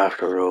skipped out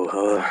after all,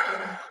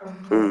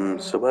 huh?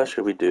 So where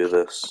should we do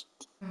this?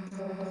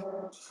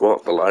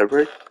 What, the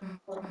library?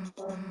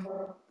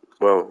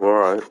 Well,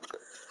 alright.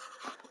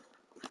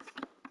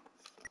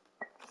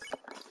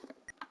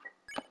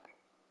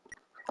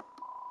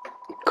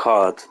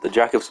 Cards, the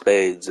Jack of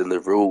Spades and the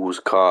Rules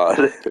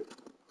card.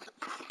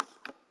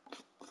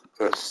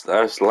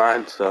 that's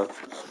Lancer.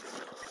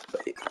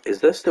 Wait,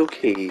 is there still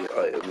key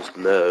items?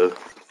 No.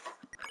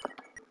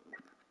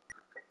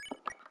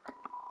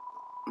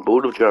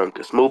 Ball of junk,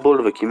 a small ball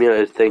of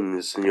accumulated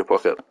things in your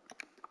pocket.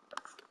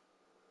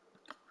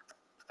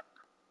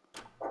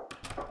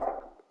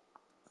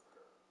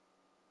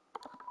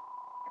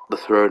 The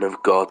throne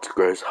of gods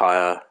grows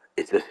higher.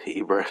 It is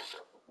hubris.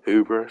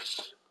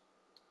 Hubris.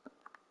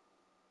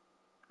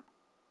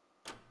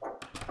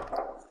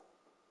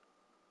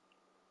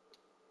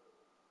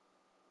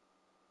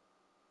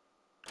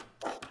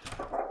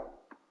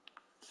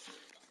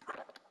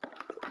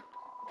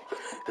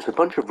 It's a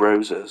bunch of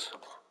roses.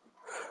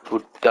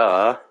 Well,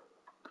 duh.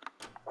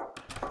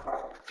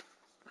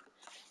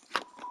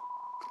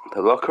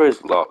 The locker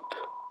is locked.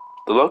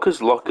 The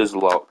locker's lock is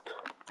locked.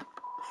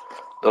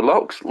 The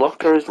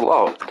locker is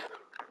locked.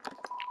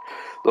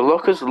 The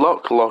locker's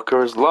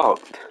locker is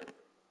locked.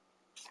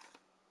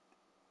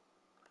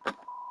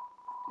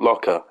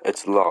 Locker,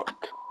 it's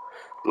locked.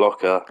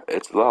 Locker,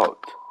 it's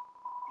locked.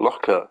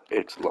 Locker,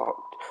 it's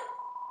locked.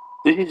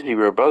 This used to be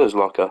your brother's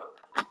locker.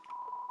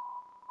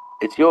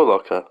 It's your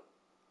locker.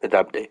 It's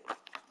empty.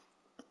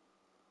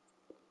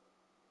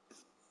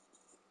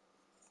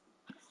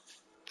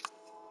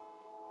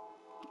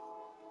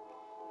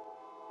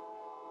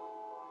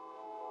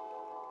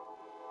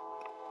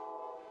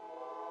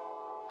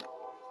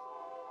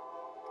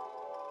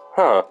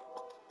 Huh.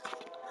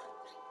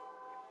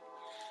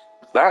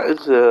 That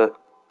is,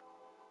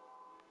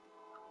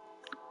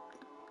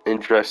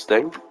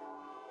 interesting.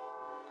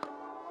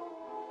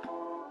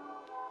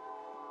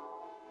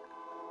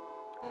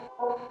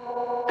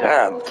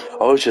 Damn,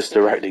 I was just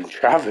directing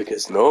traffic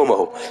as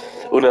normal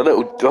when a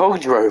little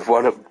dog drove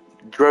one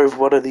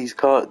of these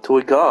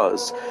toy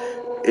cars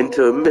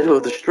into the middle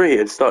of the street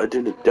and started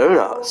doing the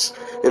donuts.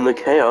 In the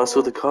chaos,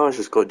 all the cars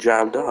just got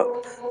jammed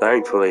up.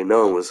 Thankfully,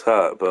 no one was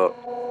hurt, but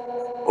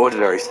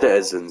ordinary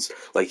citizens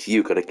like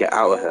you gotta get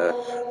out of here.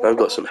 I've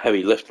got some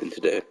heavy lifting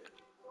to do.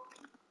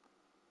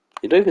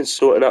 You're not even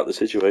sorting out the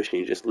situation,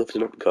 you're just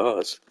lifting up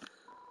cars.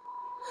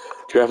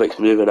 Traffic's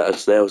moving at a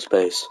snail's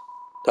pace.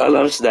 I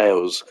love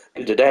snails.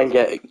 Could the dang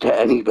get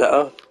any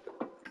better?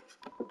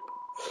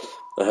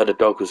 I heard a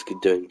dog was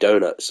doing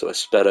donuts, so I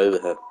sped over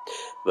her.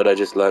 But I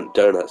just learnt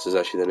donuts is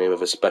actually the name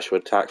of a special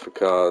attack for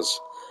cars.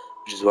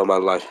 Which is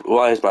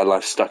why is my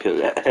life stuck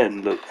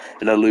in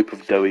a loop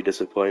of doughy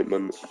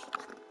disappointment?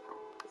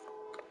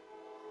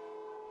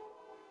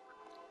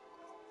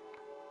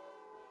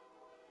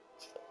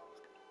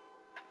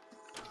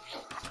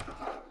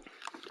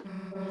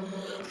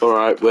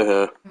 Alright, we're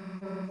here.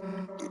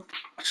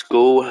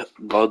 School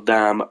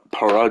goddamn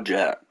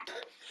project.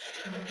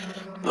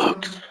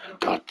 Books,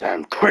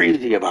 goddamn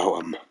crazy about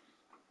them.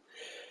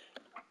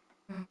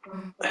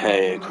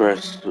 Hey,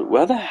 Chris,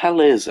 where the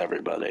hell is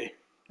everybody?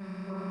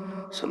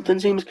 Something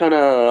seems kinda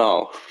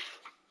off.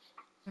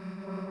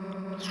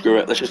 Screw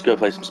it, let's just go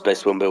play some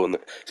space pinball in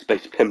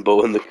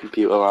the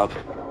computer lab.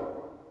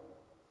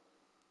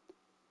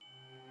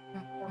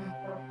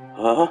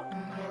 Huh?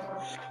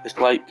 It's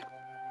like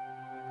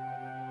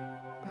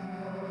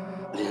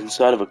the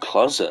inside of a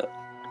closet.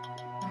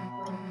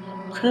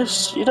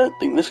 Chris, you don't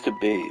think this could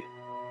be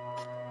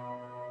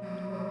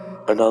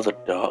another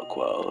dark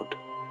world?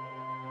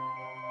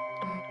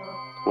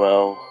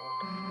 Well,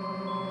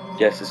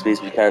 yes, this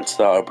means we can't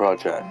start a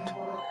project.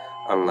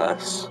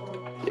 Unless,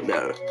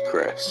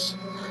 Chris,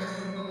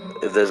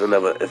 if there's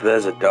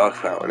a dark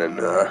fountain in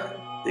there,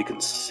 you can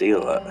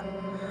seal it,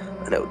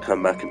 and it will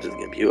come back into the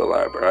computer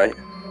lab, right?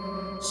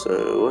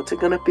 So, what's it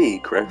gonna be,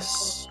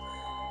 Chris?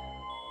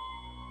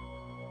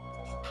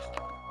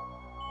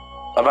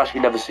 I've actually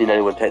never seen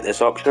anyone take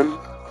this option.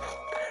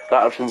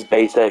 That option's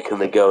basic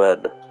and they go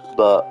in,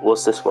 but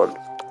what's this one?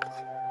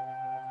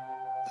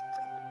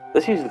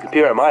 Let's use the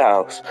computer at my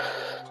house.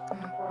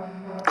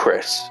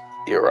 Chris,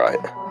 you're right.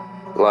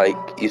 Like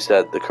you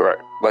said a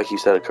correct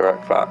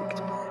fact.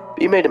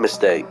 But you made a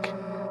mistake.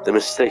 The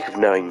mistake of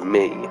knowing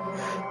me.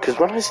 Because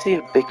when I see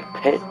a big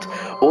pit,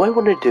 all I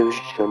want to do is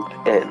jump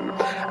in.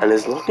 And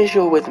as long as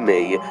you're with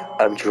me,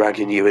 I'm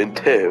dragging you in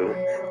too.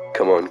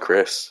 Come on,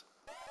 Chris.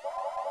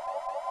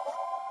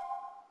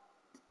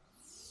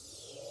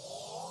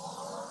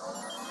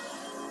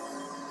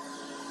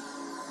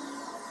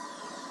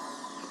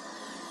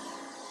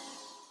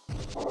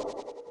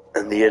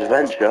 And the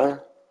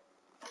adventure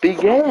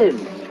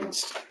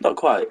begins! Not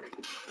quite.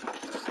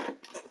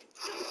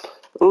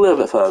 A little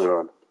bit further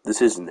on.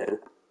 This is new.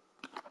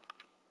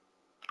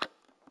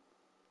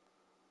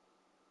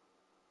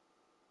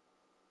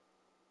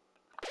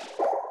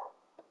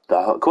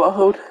 Dark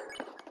world.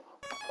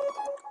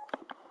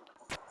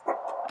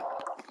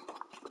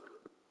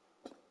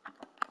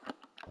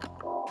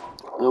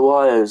 The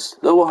wires.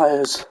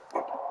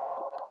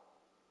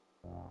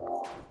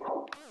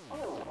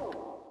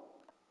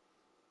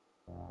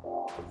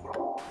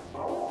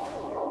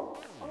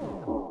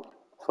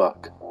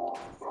 Fuck.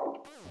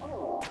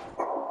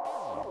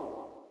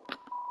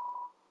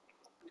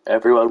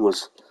 Everyone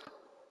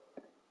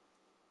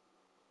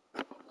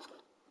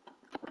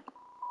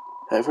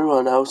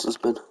else has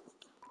been.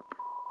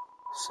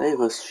 Save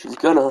us, she's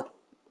gonna.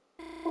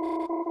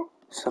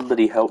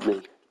 Somebody help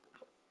me.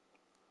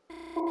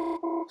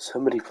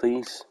 Somebody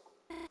please.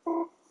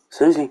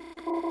 Susie.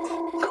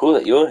 Cool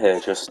that you're here,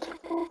 just.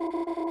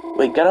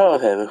 Wait, get out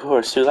of here before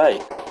it's too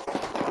late.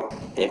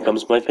 Here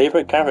comes my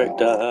favourite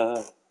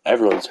character.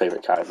 Everyone's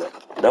favourite character.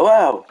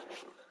 Noelle!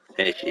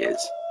 Here she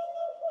is.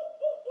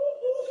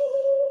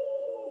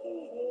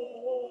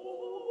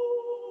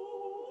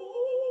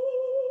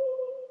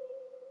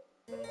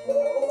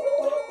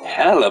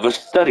 Hell of a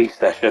study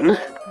session.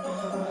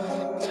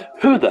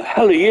 Who the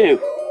hell are you?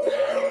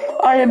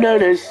 I am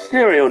known as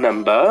serial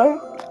number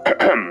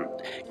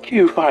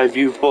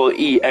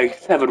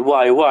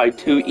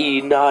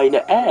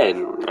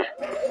Q5U4EX7YY2E9N.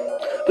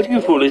 But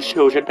you foolish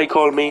children, they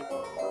call me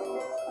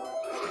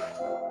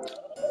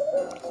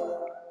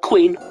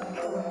Queen.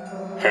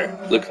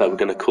 Looks like we're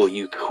gonna call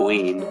you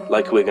Queen.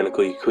 Like we're gonna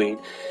call you Queen.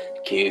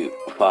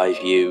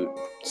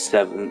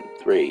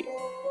 Q5U73.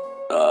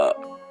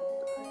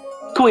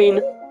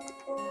 Queen.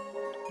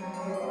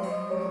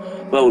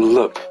 Well,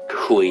 look,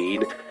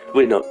 Queen.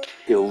 We're not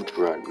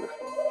children.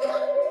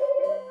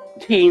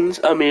 Teens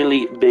are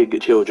merely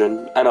big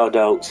children, and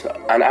adults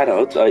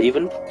are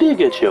even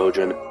bigger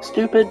children.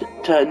 Stupid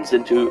turns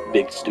into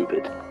big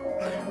stupid.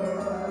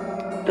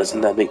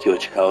 Doesn't that make you a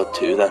child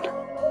too, then?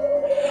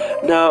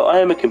 No, I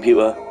am a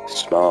computer.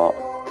 Smart.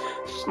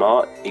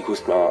 Smart equals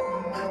smart.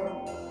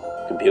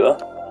 Computer?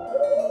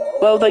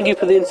 Well, thank you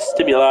for the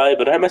stimuli,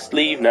 but I must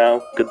leave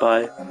now.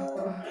 Goodbye.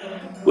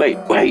 Wait,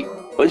 wait!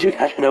 Where did you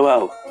catch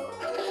Noelle?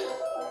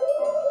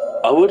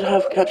 I would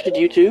have captured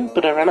you too,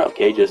 but I ran out of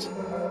cages.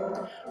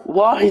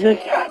 Why the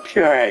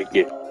capturing?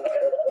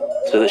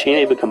 So that she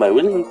may become my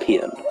willing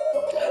peon.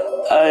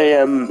 I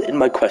am in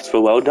my quest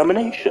for world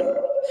domination.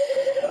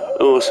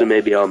 Also,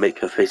 maybe I'll make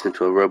her face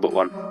into a robot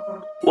one.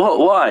 What?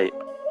 Why?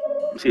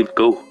 Seems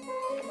cool.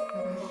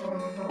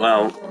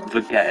 Well,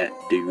 forget it,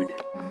 dude.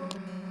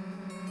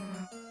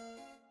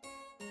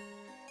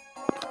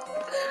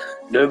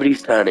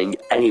 Nobody's turning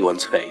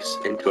anyone's face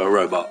into a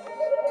robot.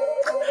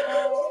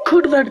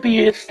 Could that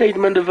be a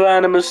statement of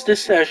animus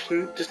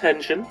dissension?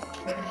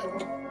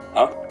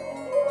 Huh?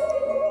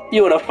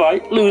 You wanna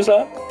fight,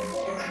 loser?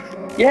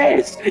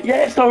 Yes!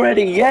 Yes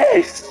already,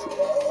 yes!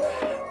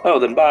 Oh,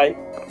 then bye.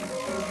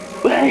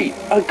 Wait,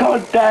 a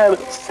goddamn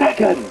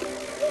second!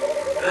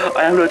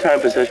 I have no time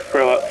for such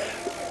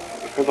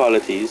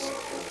frivolities.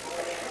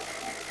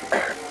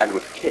 And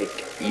would kick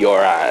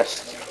your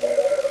ass.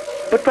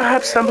 But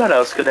perhaps someone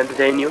else could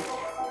entertain you.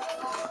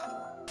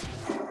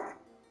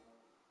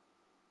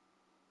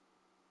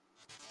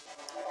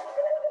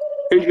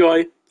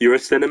 Enjoy your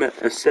assimilate.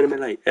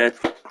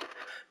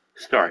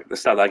 Sorry,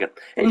 let's start that again.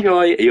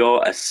 Enjoy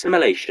your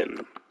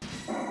assimilation.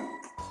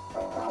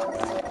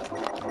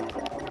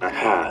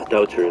 Aha,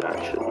 Deltarune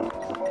action.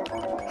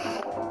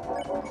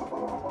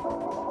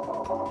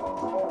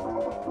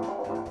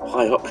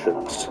 High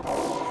options.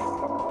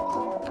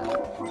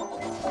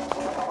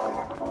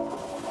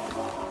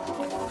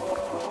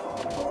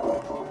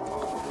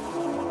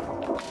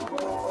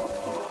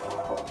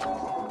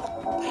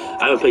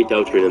 I haven't played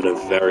Deltarune in a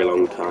very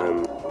long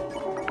time.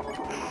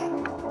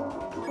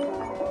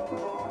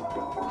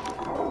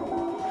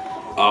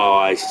 Oh,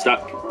 I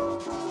suck.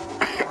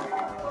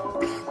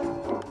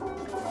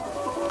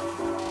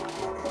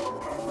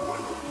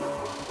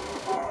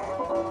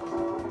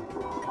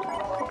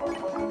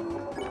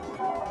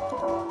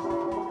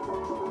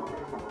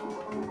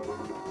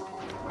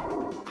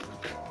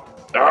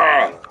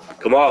 Ah,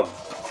 come on.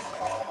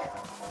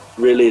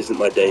 Really isn't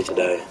my day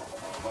today.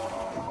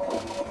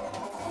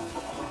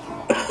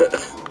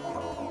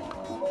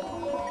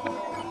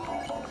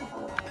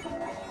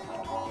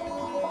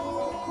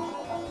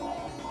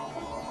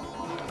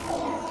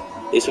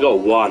 At least I got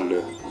one.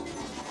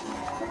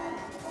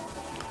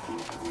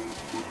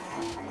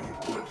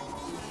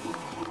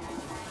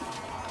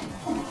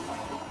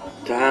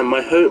 Damn,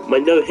 my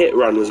no-hit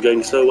run was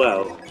going so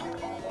well.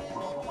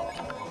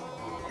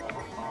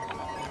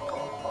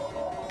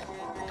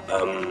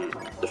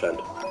 Defend.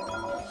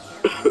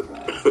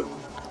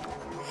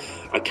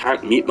 I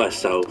can't mute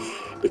myself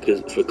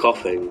for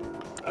coughing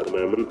at the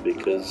moment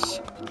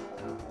because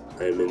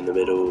I'm in the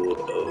middle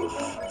of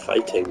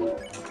fighting.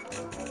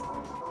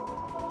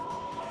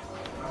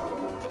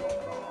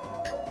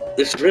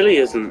 This really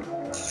isn't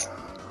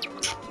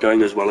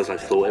going as well as I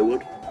thought it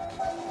would.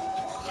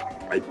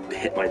 I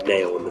hit my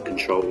nail on the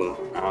controller.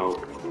 Ow.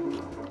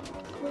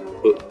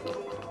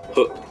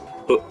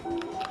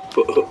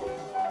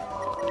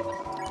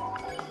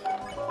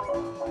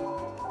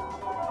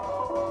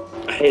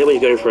 I hate when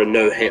you're going for a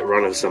no-hit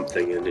run or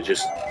something and it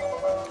just...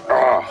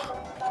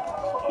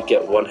 you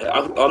get one hit.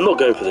 I'm not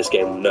going for this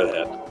game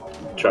no-hit.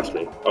 Trust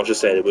me. I was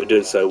just saying we were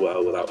doing so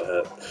well without a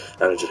hit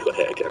and I just got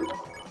hit again.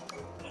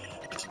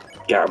 Just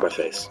get out of my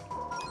face.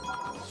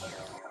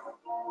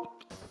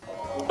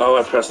 Oh,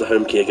 I pressed the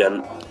home key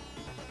again.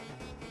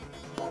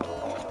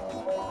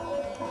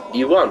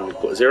 You won.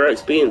 Got 0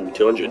 XP and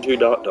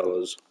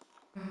 $202.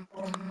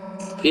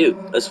 Phew,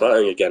 that's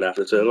fighting again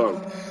after so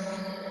long.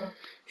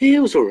 He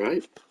was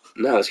alright.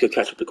 Now let's go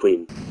catch up the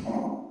Queen.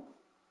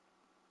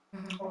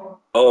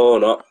 Oh,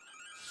 no.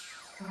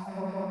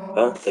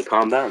 Huh? They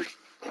calm down.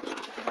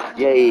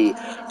 Yay.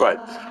 Right.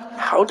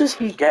 How does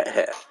he get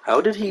here?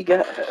 How did he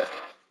get here?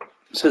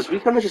 It says we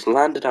kind of just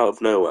landed out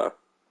of nowhere.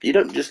 You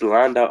don't just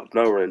land out of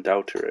nowhere in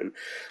Deltarune.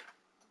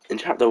 In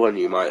Chapter 1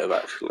 you might have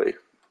actually.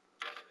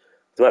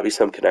 There might be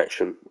some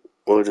connection.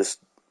 Or just...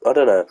 I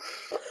don't know.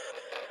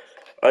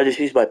 I just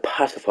used my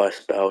pacify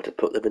spell to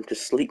put them into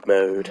sleep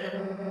mode.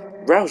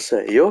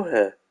 Rouser, you're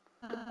here.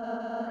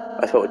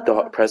 I felt a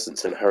dark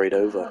presence and hurried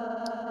over.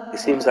 It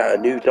seems that a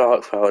new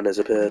dark fountain has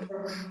appeared.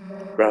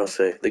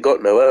 Rousey, they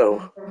got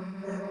Noelle.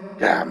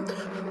 Damn,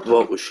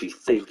 what was she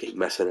thinking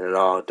messing in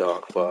our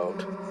dark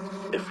world?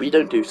 If we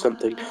don't do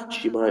something,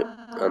 she might...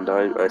 And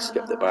I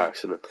skipped it by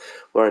accident.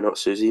 Worry not,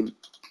 Susie.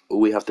 All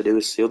we have to do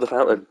is seal the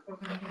fountain.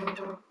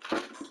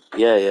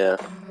 Yeah.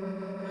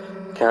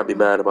 Can't be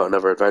mad about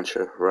another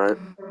adventure, right?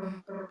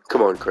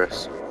 Come on,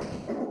 Chris.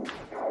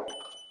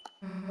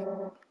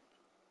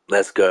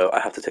 Let's go. I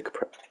had to take a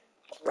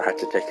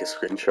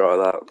screenshot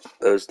of that.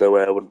 There's no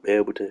way I wouldn't be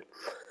able to.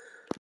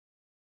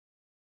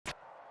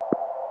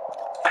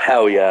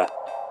 Hell yeah.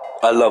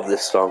 I love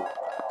this song.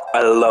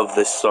 I love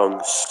this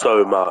song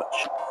so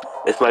much.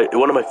 It's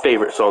one of my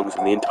favourite songs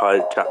in the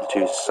entire Chapter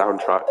 2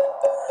 soundtrack.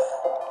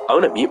 I'm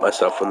gonna mute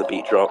myself when the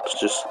beat drops.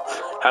 Just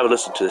have a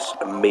listen to this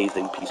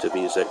amazing piece of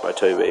music by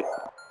Toby.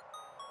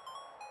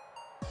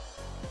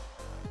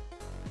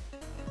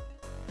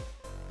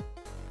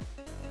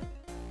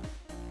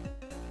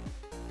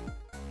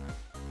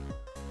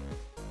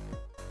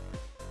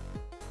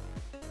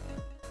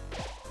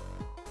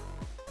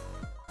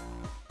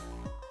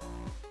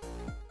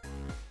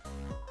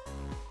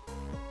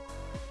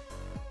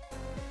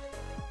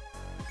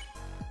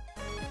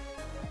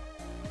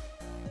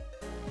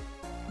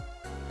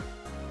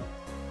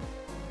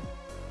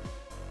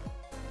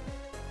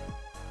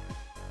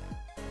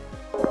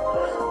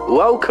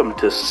 Welcome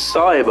to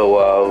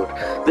Cyberworld.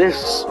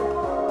 This,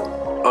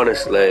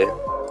 honestly,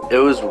 it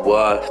was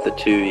worth the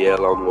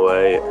 2-year-long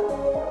wait.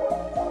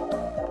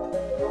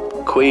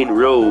 Queen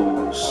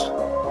rules.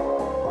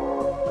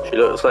 She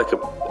looks like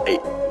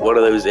one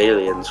of those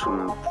aliens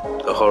from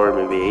the horror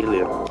movie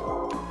Alien.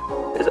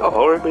 Is it a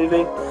horror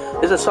movie?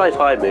 It's a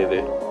sci-fi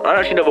movie. I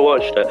actually never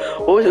watched it.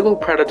 What was it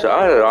called? Predator?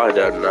 I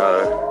don't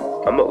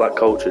know. I'm not that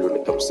cultured when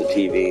it comes to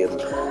TV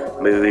and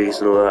movies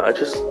and all that. I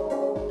just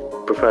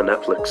prefer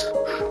Netflix.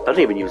 I don't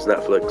even use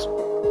Netflix.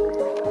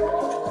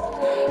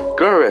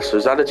 Glorious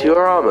was added to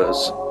your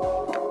armors.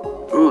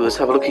 Ooh, let's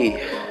have a looky.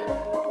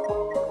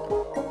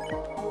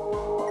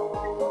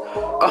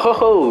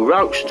 Oh,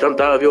 Rouch jumped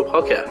out of your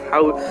pocket.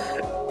 How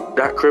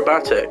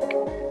acrobatic.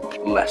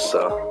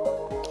 Lesser.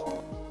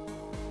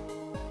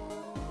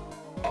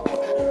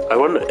 I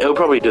wonder, it'll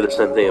probably do the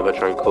same thing if I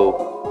try and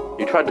call.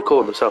 You tried to call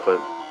on the cell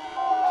phone.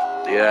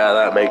 Yeah,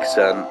 that makes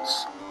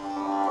sense.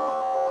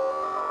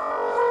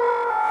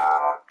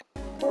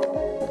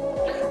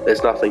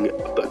 There's nothing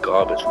but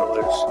garbage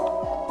noise.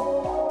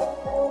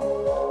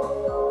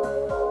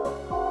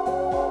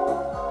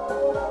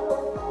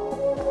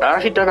 I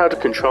actually don't know how to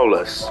control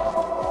this.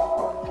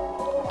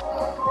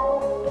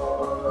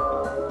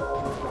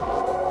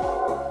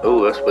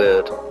 Oh, that's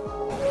weird.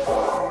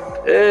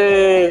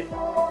 Hey!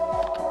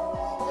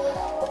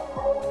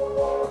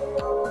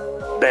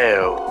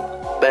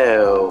 Bell,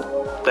 bell,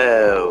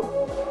 bell.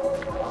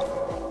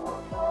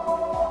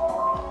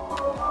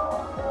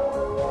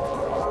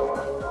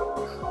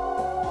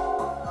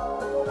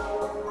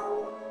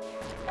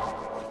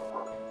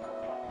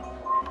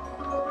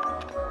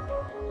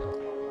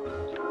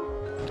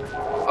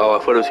 Oh, I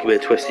thought it was going to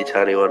be a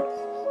twisty-turny one.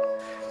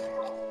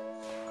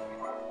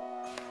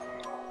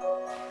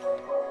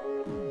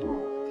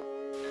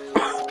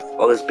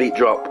 Oh, this beat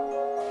drop.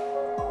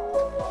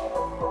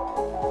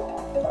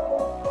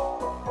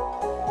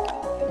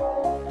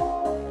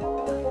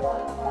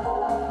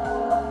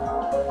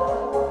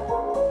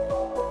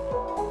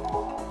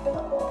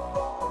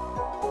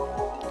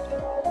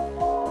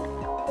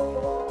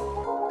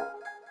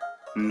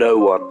 No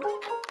one.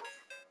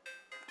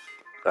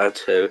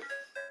 That's who.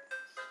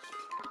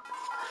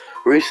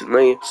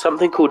 Recently,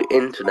 something called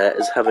Internet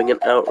is having an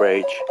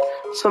outrage.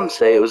 Some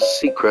say it was a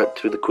secret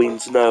to the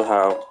Queen's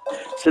know-how.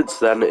 Since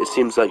then, it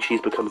seems like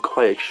she's become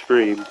quite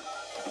extreme.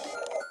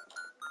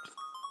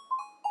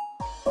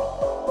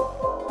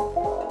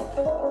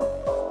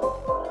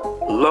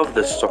 Love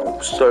this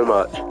song so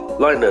much.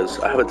 Liners,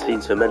 I haven't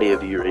seen so many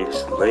of you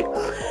recently.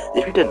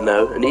 If you didn't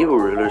know, an evil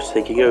ruler is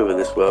taking over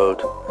this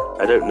world.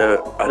 I don't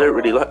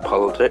really like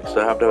politics,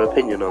 so I have no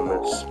opinion on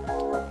this.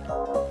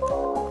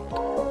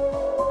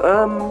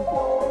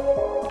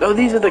 Oh,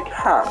 these are the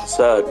cats,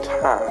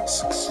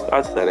 Tasks.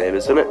 That's their name,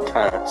 isn't it?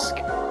 Task.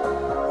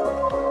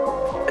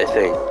 I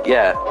think,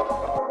 yeah.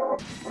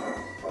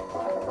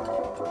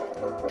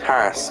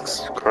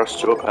 Tasks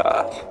crossed your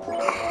path.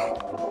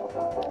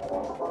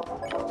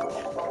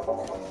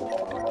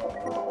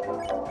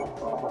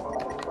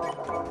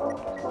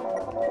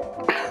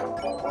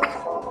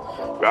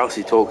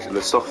 Rousey talks in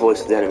the soft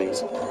voice of the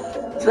enemies.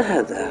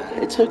 There,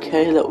 it's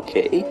okay, little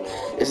kitty.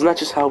 Isn't that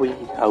just how he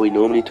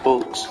normally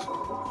talks?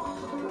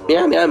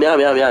 Meow, meow, meow,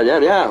 meow, meow, meow,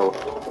 meow.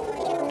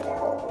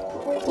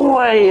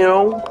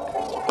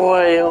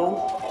 Well.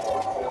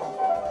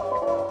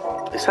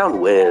 They sound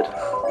weird.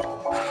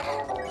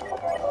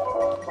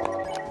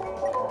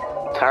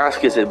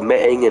 Task is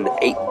emitting an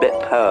 8-bit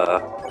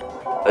purr.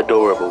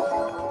 Adorable.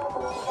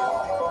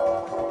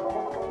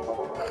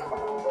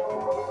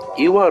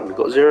 You won.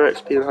 Got 0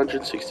 XP and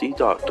 160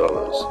 dark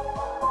dollars.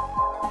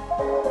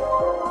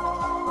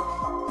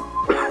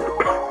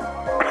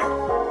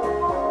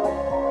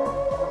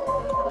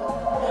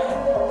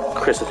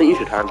 Chris, I think you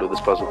should handle this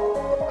puzzle.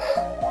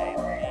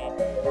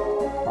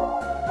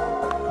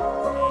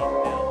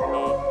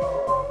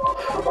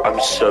 I'm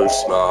so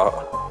smart.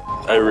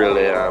 I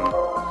really am.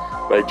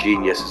 My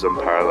genius is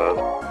unparalleled.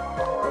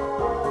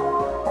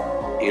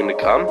 You gonna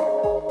come?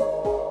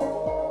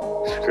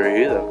 Screw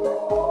you then.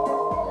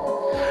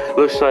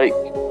 Looks like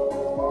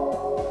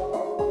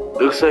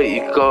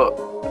you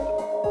got...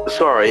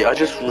 Sorry, I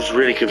just was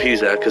really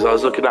confused there because I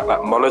was looking at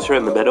that monitor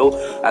in the middle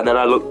and then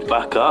I looked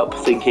back up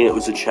thinking it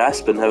was a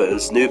chest, but no, it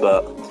was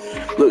Newbert.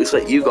 Looks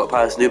like you got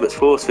past Newbert's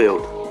force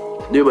field.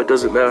 Newbert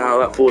doesn't know how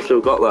that force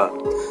field got there,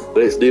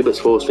 but it's Newbert's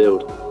force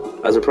field.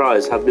 As a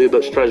prize, have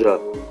Newbert's treasure.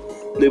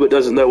 Newbert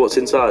doesn't know what's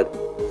inside,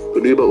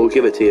 but Newbert will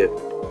give it to you.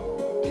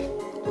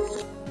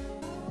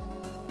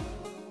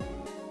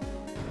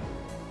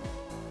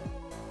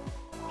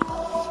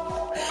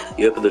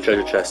 You open the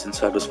treasure chest,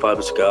 inside was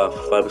fiber scarf.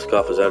 Fiber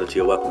scarf is added to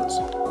your weapons.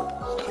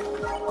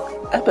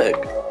 Epic!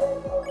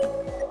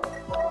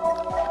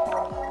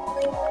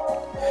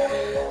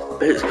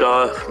 Bit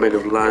scarf made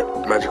of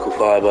magical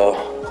fiber.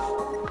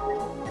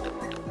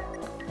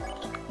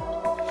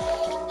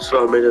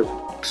 So made of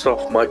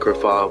soft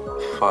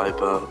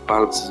microfiber,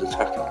 balances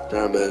attack and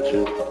damage.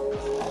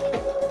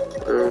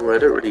 I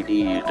don't really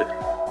need.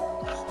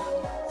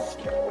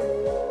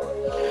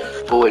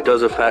 Oh, it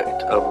does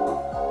affect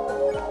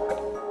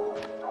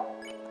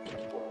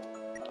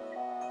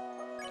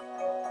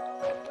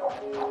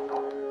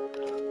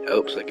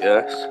helps, I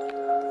guess.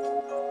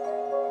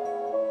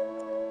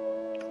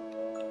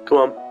 Come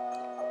on.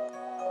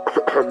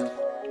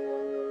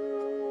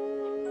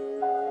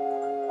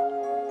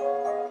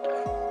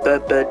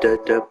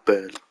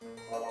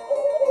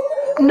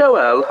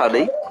 Noel,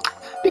 honey,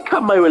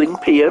 become my willing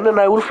peon and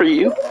I will free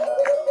you.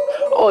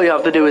 All you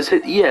have to do is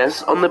hit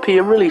yes on the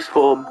peon release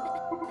form.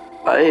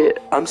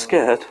 I'm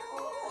scared.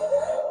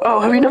 Oh,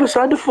 have you never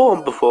signed a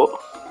form before?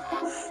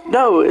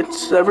 No,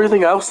 it's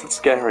everything else that's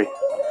scary.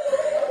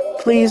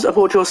 Please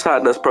abort your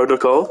sadness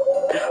protocol.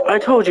 I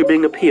told you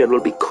being a peon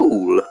will be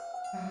cool.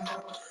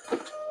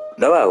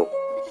 Noel.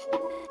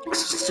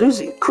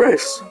 Susie,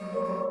 Chris.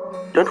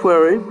 Don't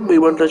worry, we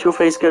won't let your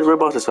face get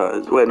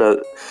roboticized. Wait,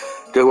 no.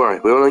 Don't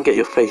worry, we won't get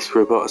your face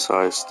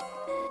roboticized.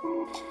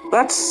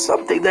 That's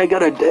something they're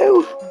gonna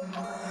do.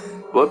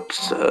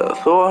 Whoops,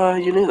 thought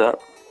you knew that.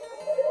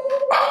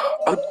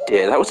 Oh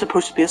dear, that was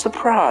supposed to be a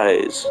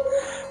surprise.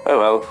 Oh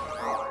well.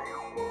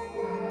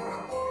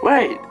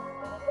 Wait.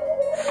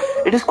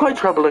 It is quite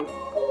troubling.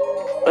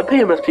 A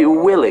peon must be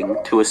willing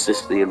to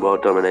assist thee in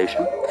world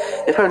domination.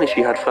 If only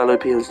she had fellow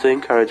peons to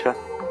encourage her.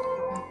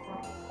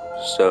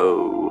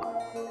 So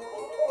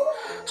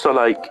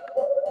like,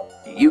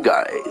 you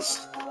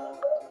guys.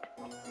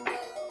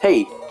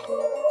 Hey,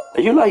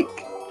 are you like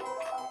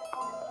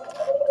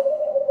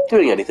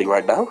doing anything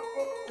right now?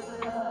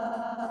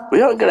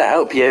 We aren't gonna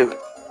help you.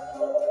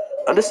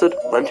 Understood.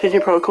 I'm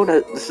changing protocol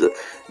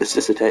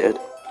necessitated.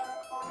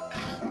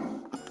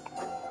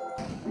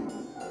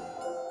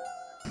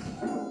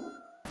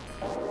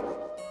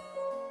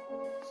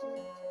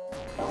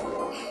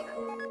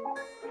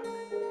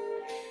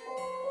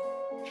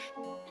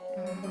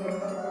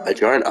 A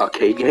giant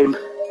arcade game?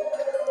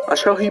 I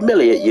shall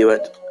humiliate you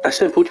at a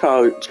simple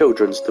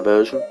children's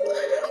diversion.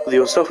 With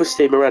your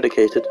self-esteem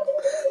eradicated,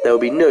 there will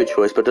be no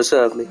choice but to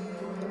serve me.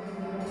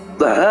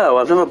 The hell?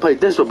 I've never played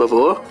this one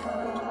before.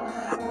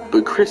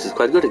 But Chris is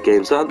quite good at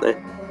games, aren't they?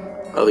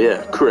 Oh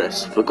yeah,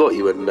 Chris. Forgot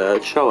you in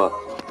shower.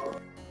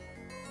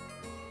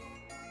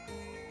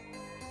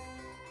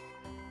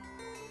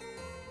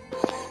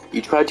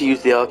 You tried to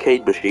use the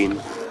arcade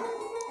machine.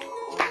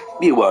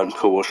 You weren't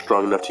cool or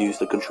strong enough to use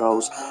the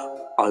controls.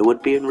 I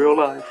would be in real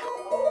life.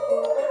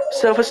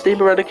 Self-esteem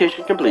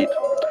eradication complete.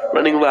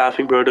 Running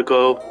laughing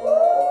protocol.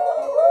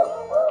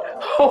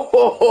 Ho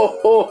ho ho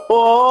ho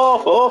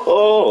ho ho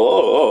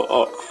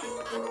ho.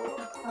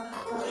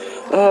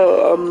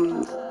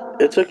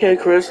 It's okay,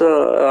 Chris.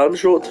 I'm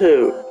short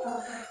too.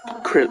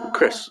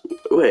 Chris,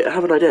 wait, I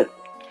have an idea.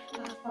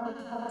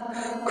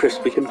 Chris,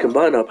 we can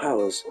combine our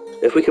powers.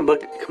 If we can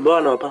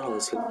combine our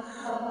powers, then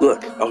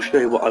look, I'll show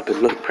you what I've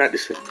been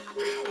practicing.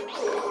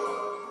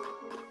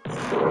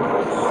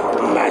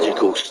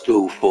 Magical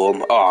stool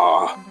form.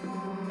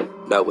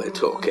 Now we're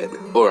talking.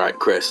 Alright,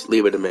 Chris,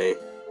 leave it to me.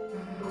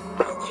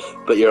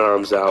 Put your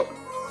arms out.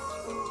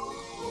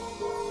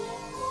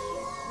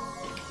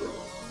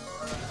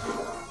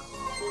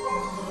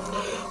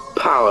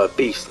 Power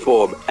Beast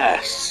Form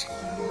S.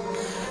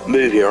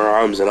 Move your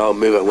arms and I'll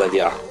move it with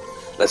ya.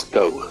 Let's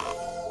go.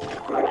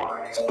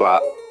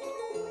 Splat.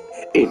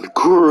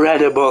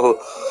 Incredible!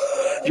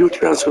 Your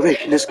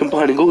transformation is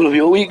combining all of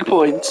your weak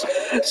points.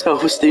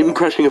 Self-esteem,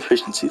 crushing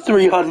efficiency,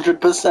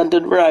 300%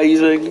 and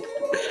rising.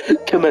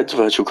 Commence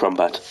virtual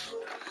combat.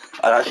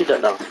 I actually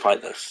don't know how to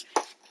fight this.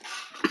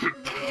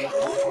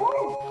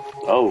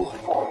 Oh.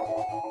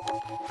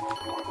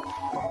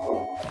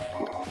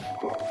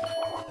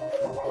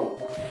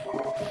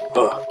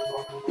 Ugh.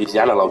 These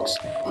analogs.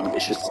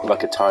 It's just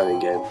like a timing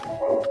game.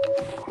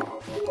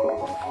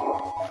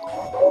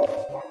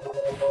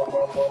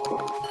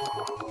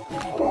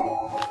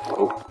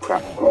 Oh,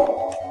 crap.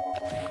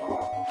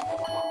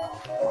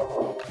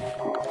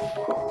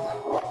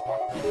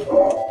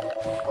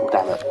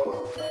 Damn it.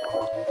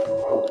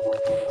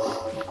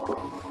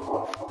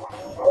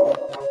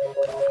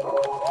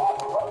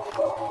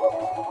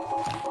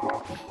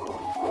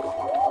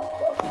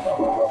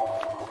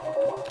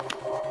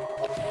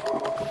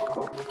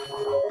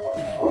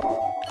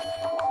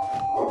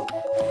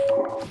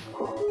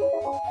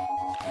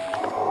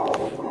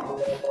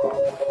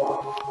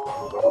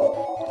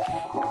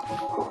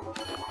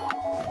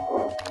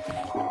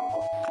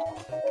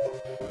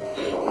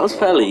 That was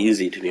fairly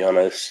easy, to be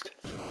honest.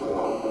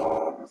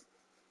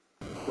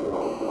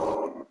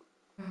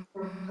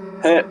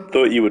 Hey,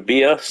 thought you would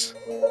be us.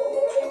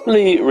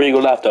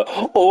 Regal laughter.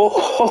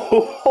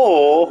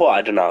 Oh,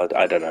 I don't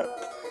know.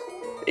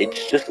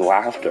 It's just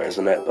laughter,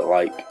 isn't it? But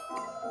like,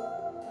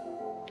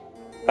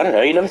 I don't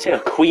know, you never see a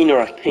queen or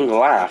a king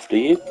laugh, do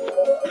you?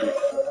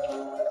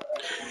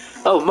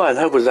 Oh my,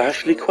 that was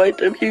actually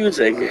quite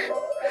amusing.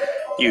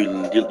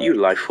 You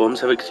life forms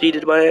have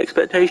exceeded my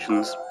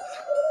expectations.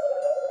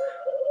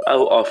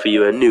 I'll offer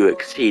you a new,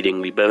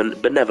 exceedingly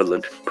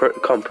benevolent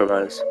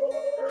compromise.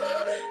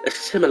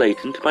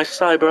 Assimilate into my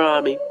cyber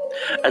army,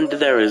 and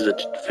there is a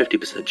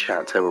 50%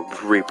 chance I will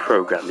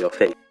reprogram your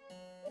fate.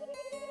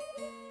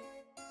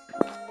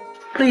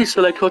 Please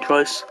select your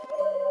choice.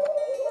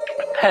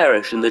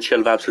 Perish in the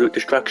chill of absolute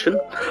destruction,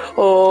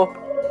 or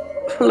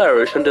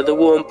flourish under the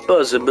warm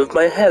bosom of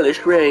my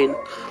hellish reign.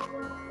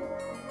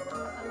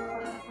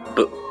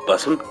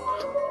 Bosom?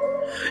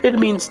 It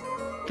means...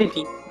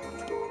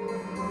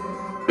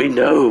 We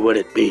know what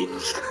it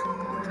means.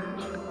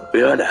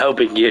 We aren't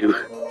helping you.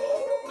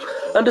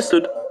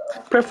 Understood.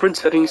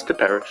 Preference settings to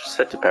perish.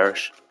 Set to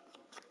perish.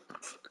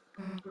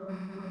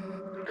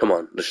 Come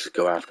on, let's just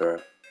go after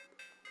her.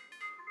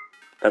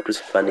 That was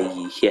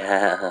funny,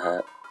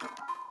 yeah.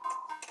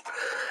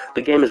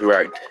 The game is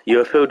rigged.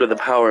 You are filled with the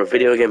power of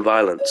video game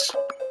violence.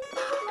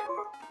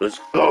 Let's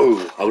go!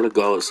 I wanna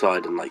go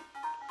outside and, like,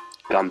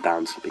 gun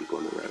down some people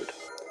on the road.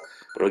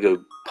 I wanna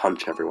go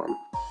punch everyone.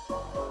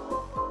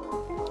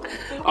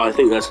 I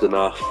think that's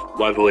enough.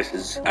 My voice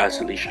is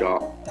absolutely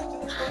shot.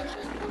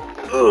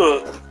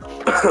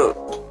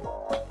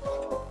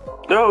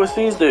 No, it's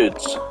these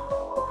dudes.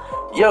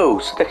 Yo,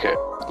 Sticker.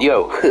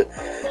 Yo,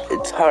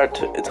 it's hard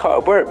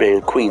work being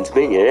a Queen's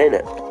minion, ain't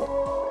it?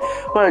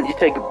 Why don't you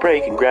take a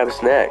break and grab a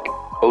snack?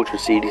 Ultra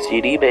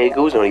CD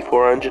bagels, only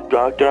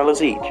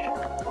 $400 each.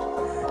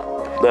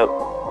 No,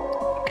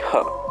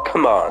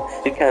 come on,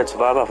 you can't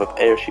survive off of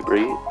the air she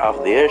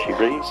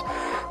breathes.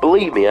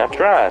 Believe me, I've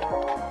tried.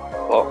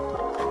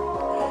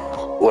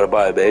 Oh, wanna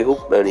buy a bagel?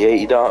 Only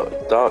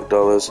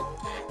 $80.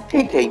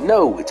 TK,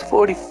 no, it's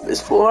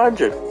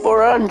 400.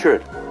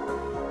 400.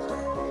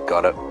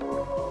 Got it.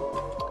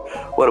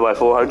 What to buy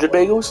 400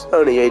 bagels?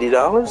 Only $80.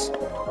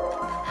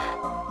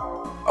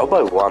 I'll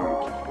buy one.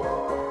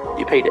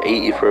 You paid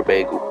 $80 for a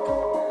bagel.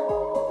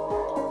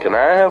 Can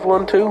I have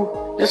one too?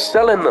 Just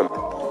selling them.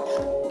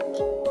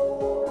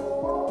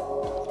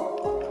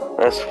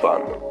 That's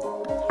fun.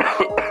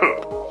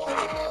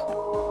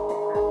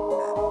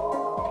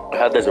 I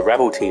heard there's a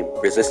rebel team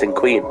resisting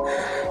Queen.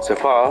 So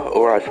far,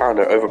 all I found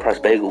are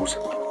overpriced bagels.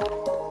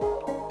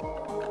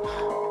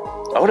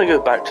 I want to go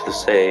back to the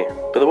sea,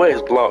 but the way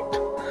is blocked.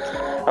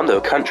 I'm no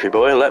country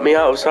boy, let me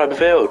out of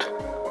Cyberfield.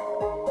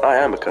 I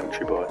am a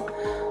country boy.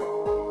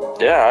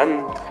 Yeah,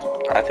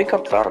 I think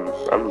I'm done. I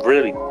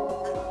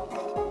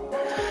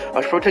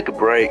should probably take a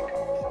break.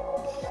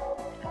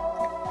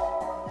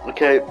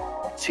 Okay,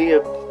 see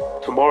you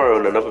tomorrow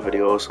in another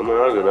video or something,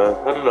 I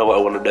don't know what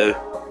I want to do.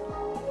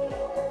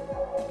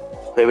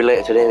 Maybe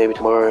later today, maybe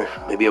tomorrow,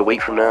 maybe a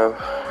week from now.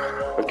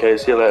 Okay,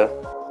 see you later.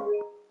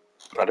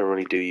 I don't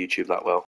really do YouTube that well.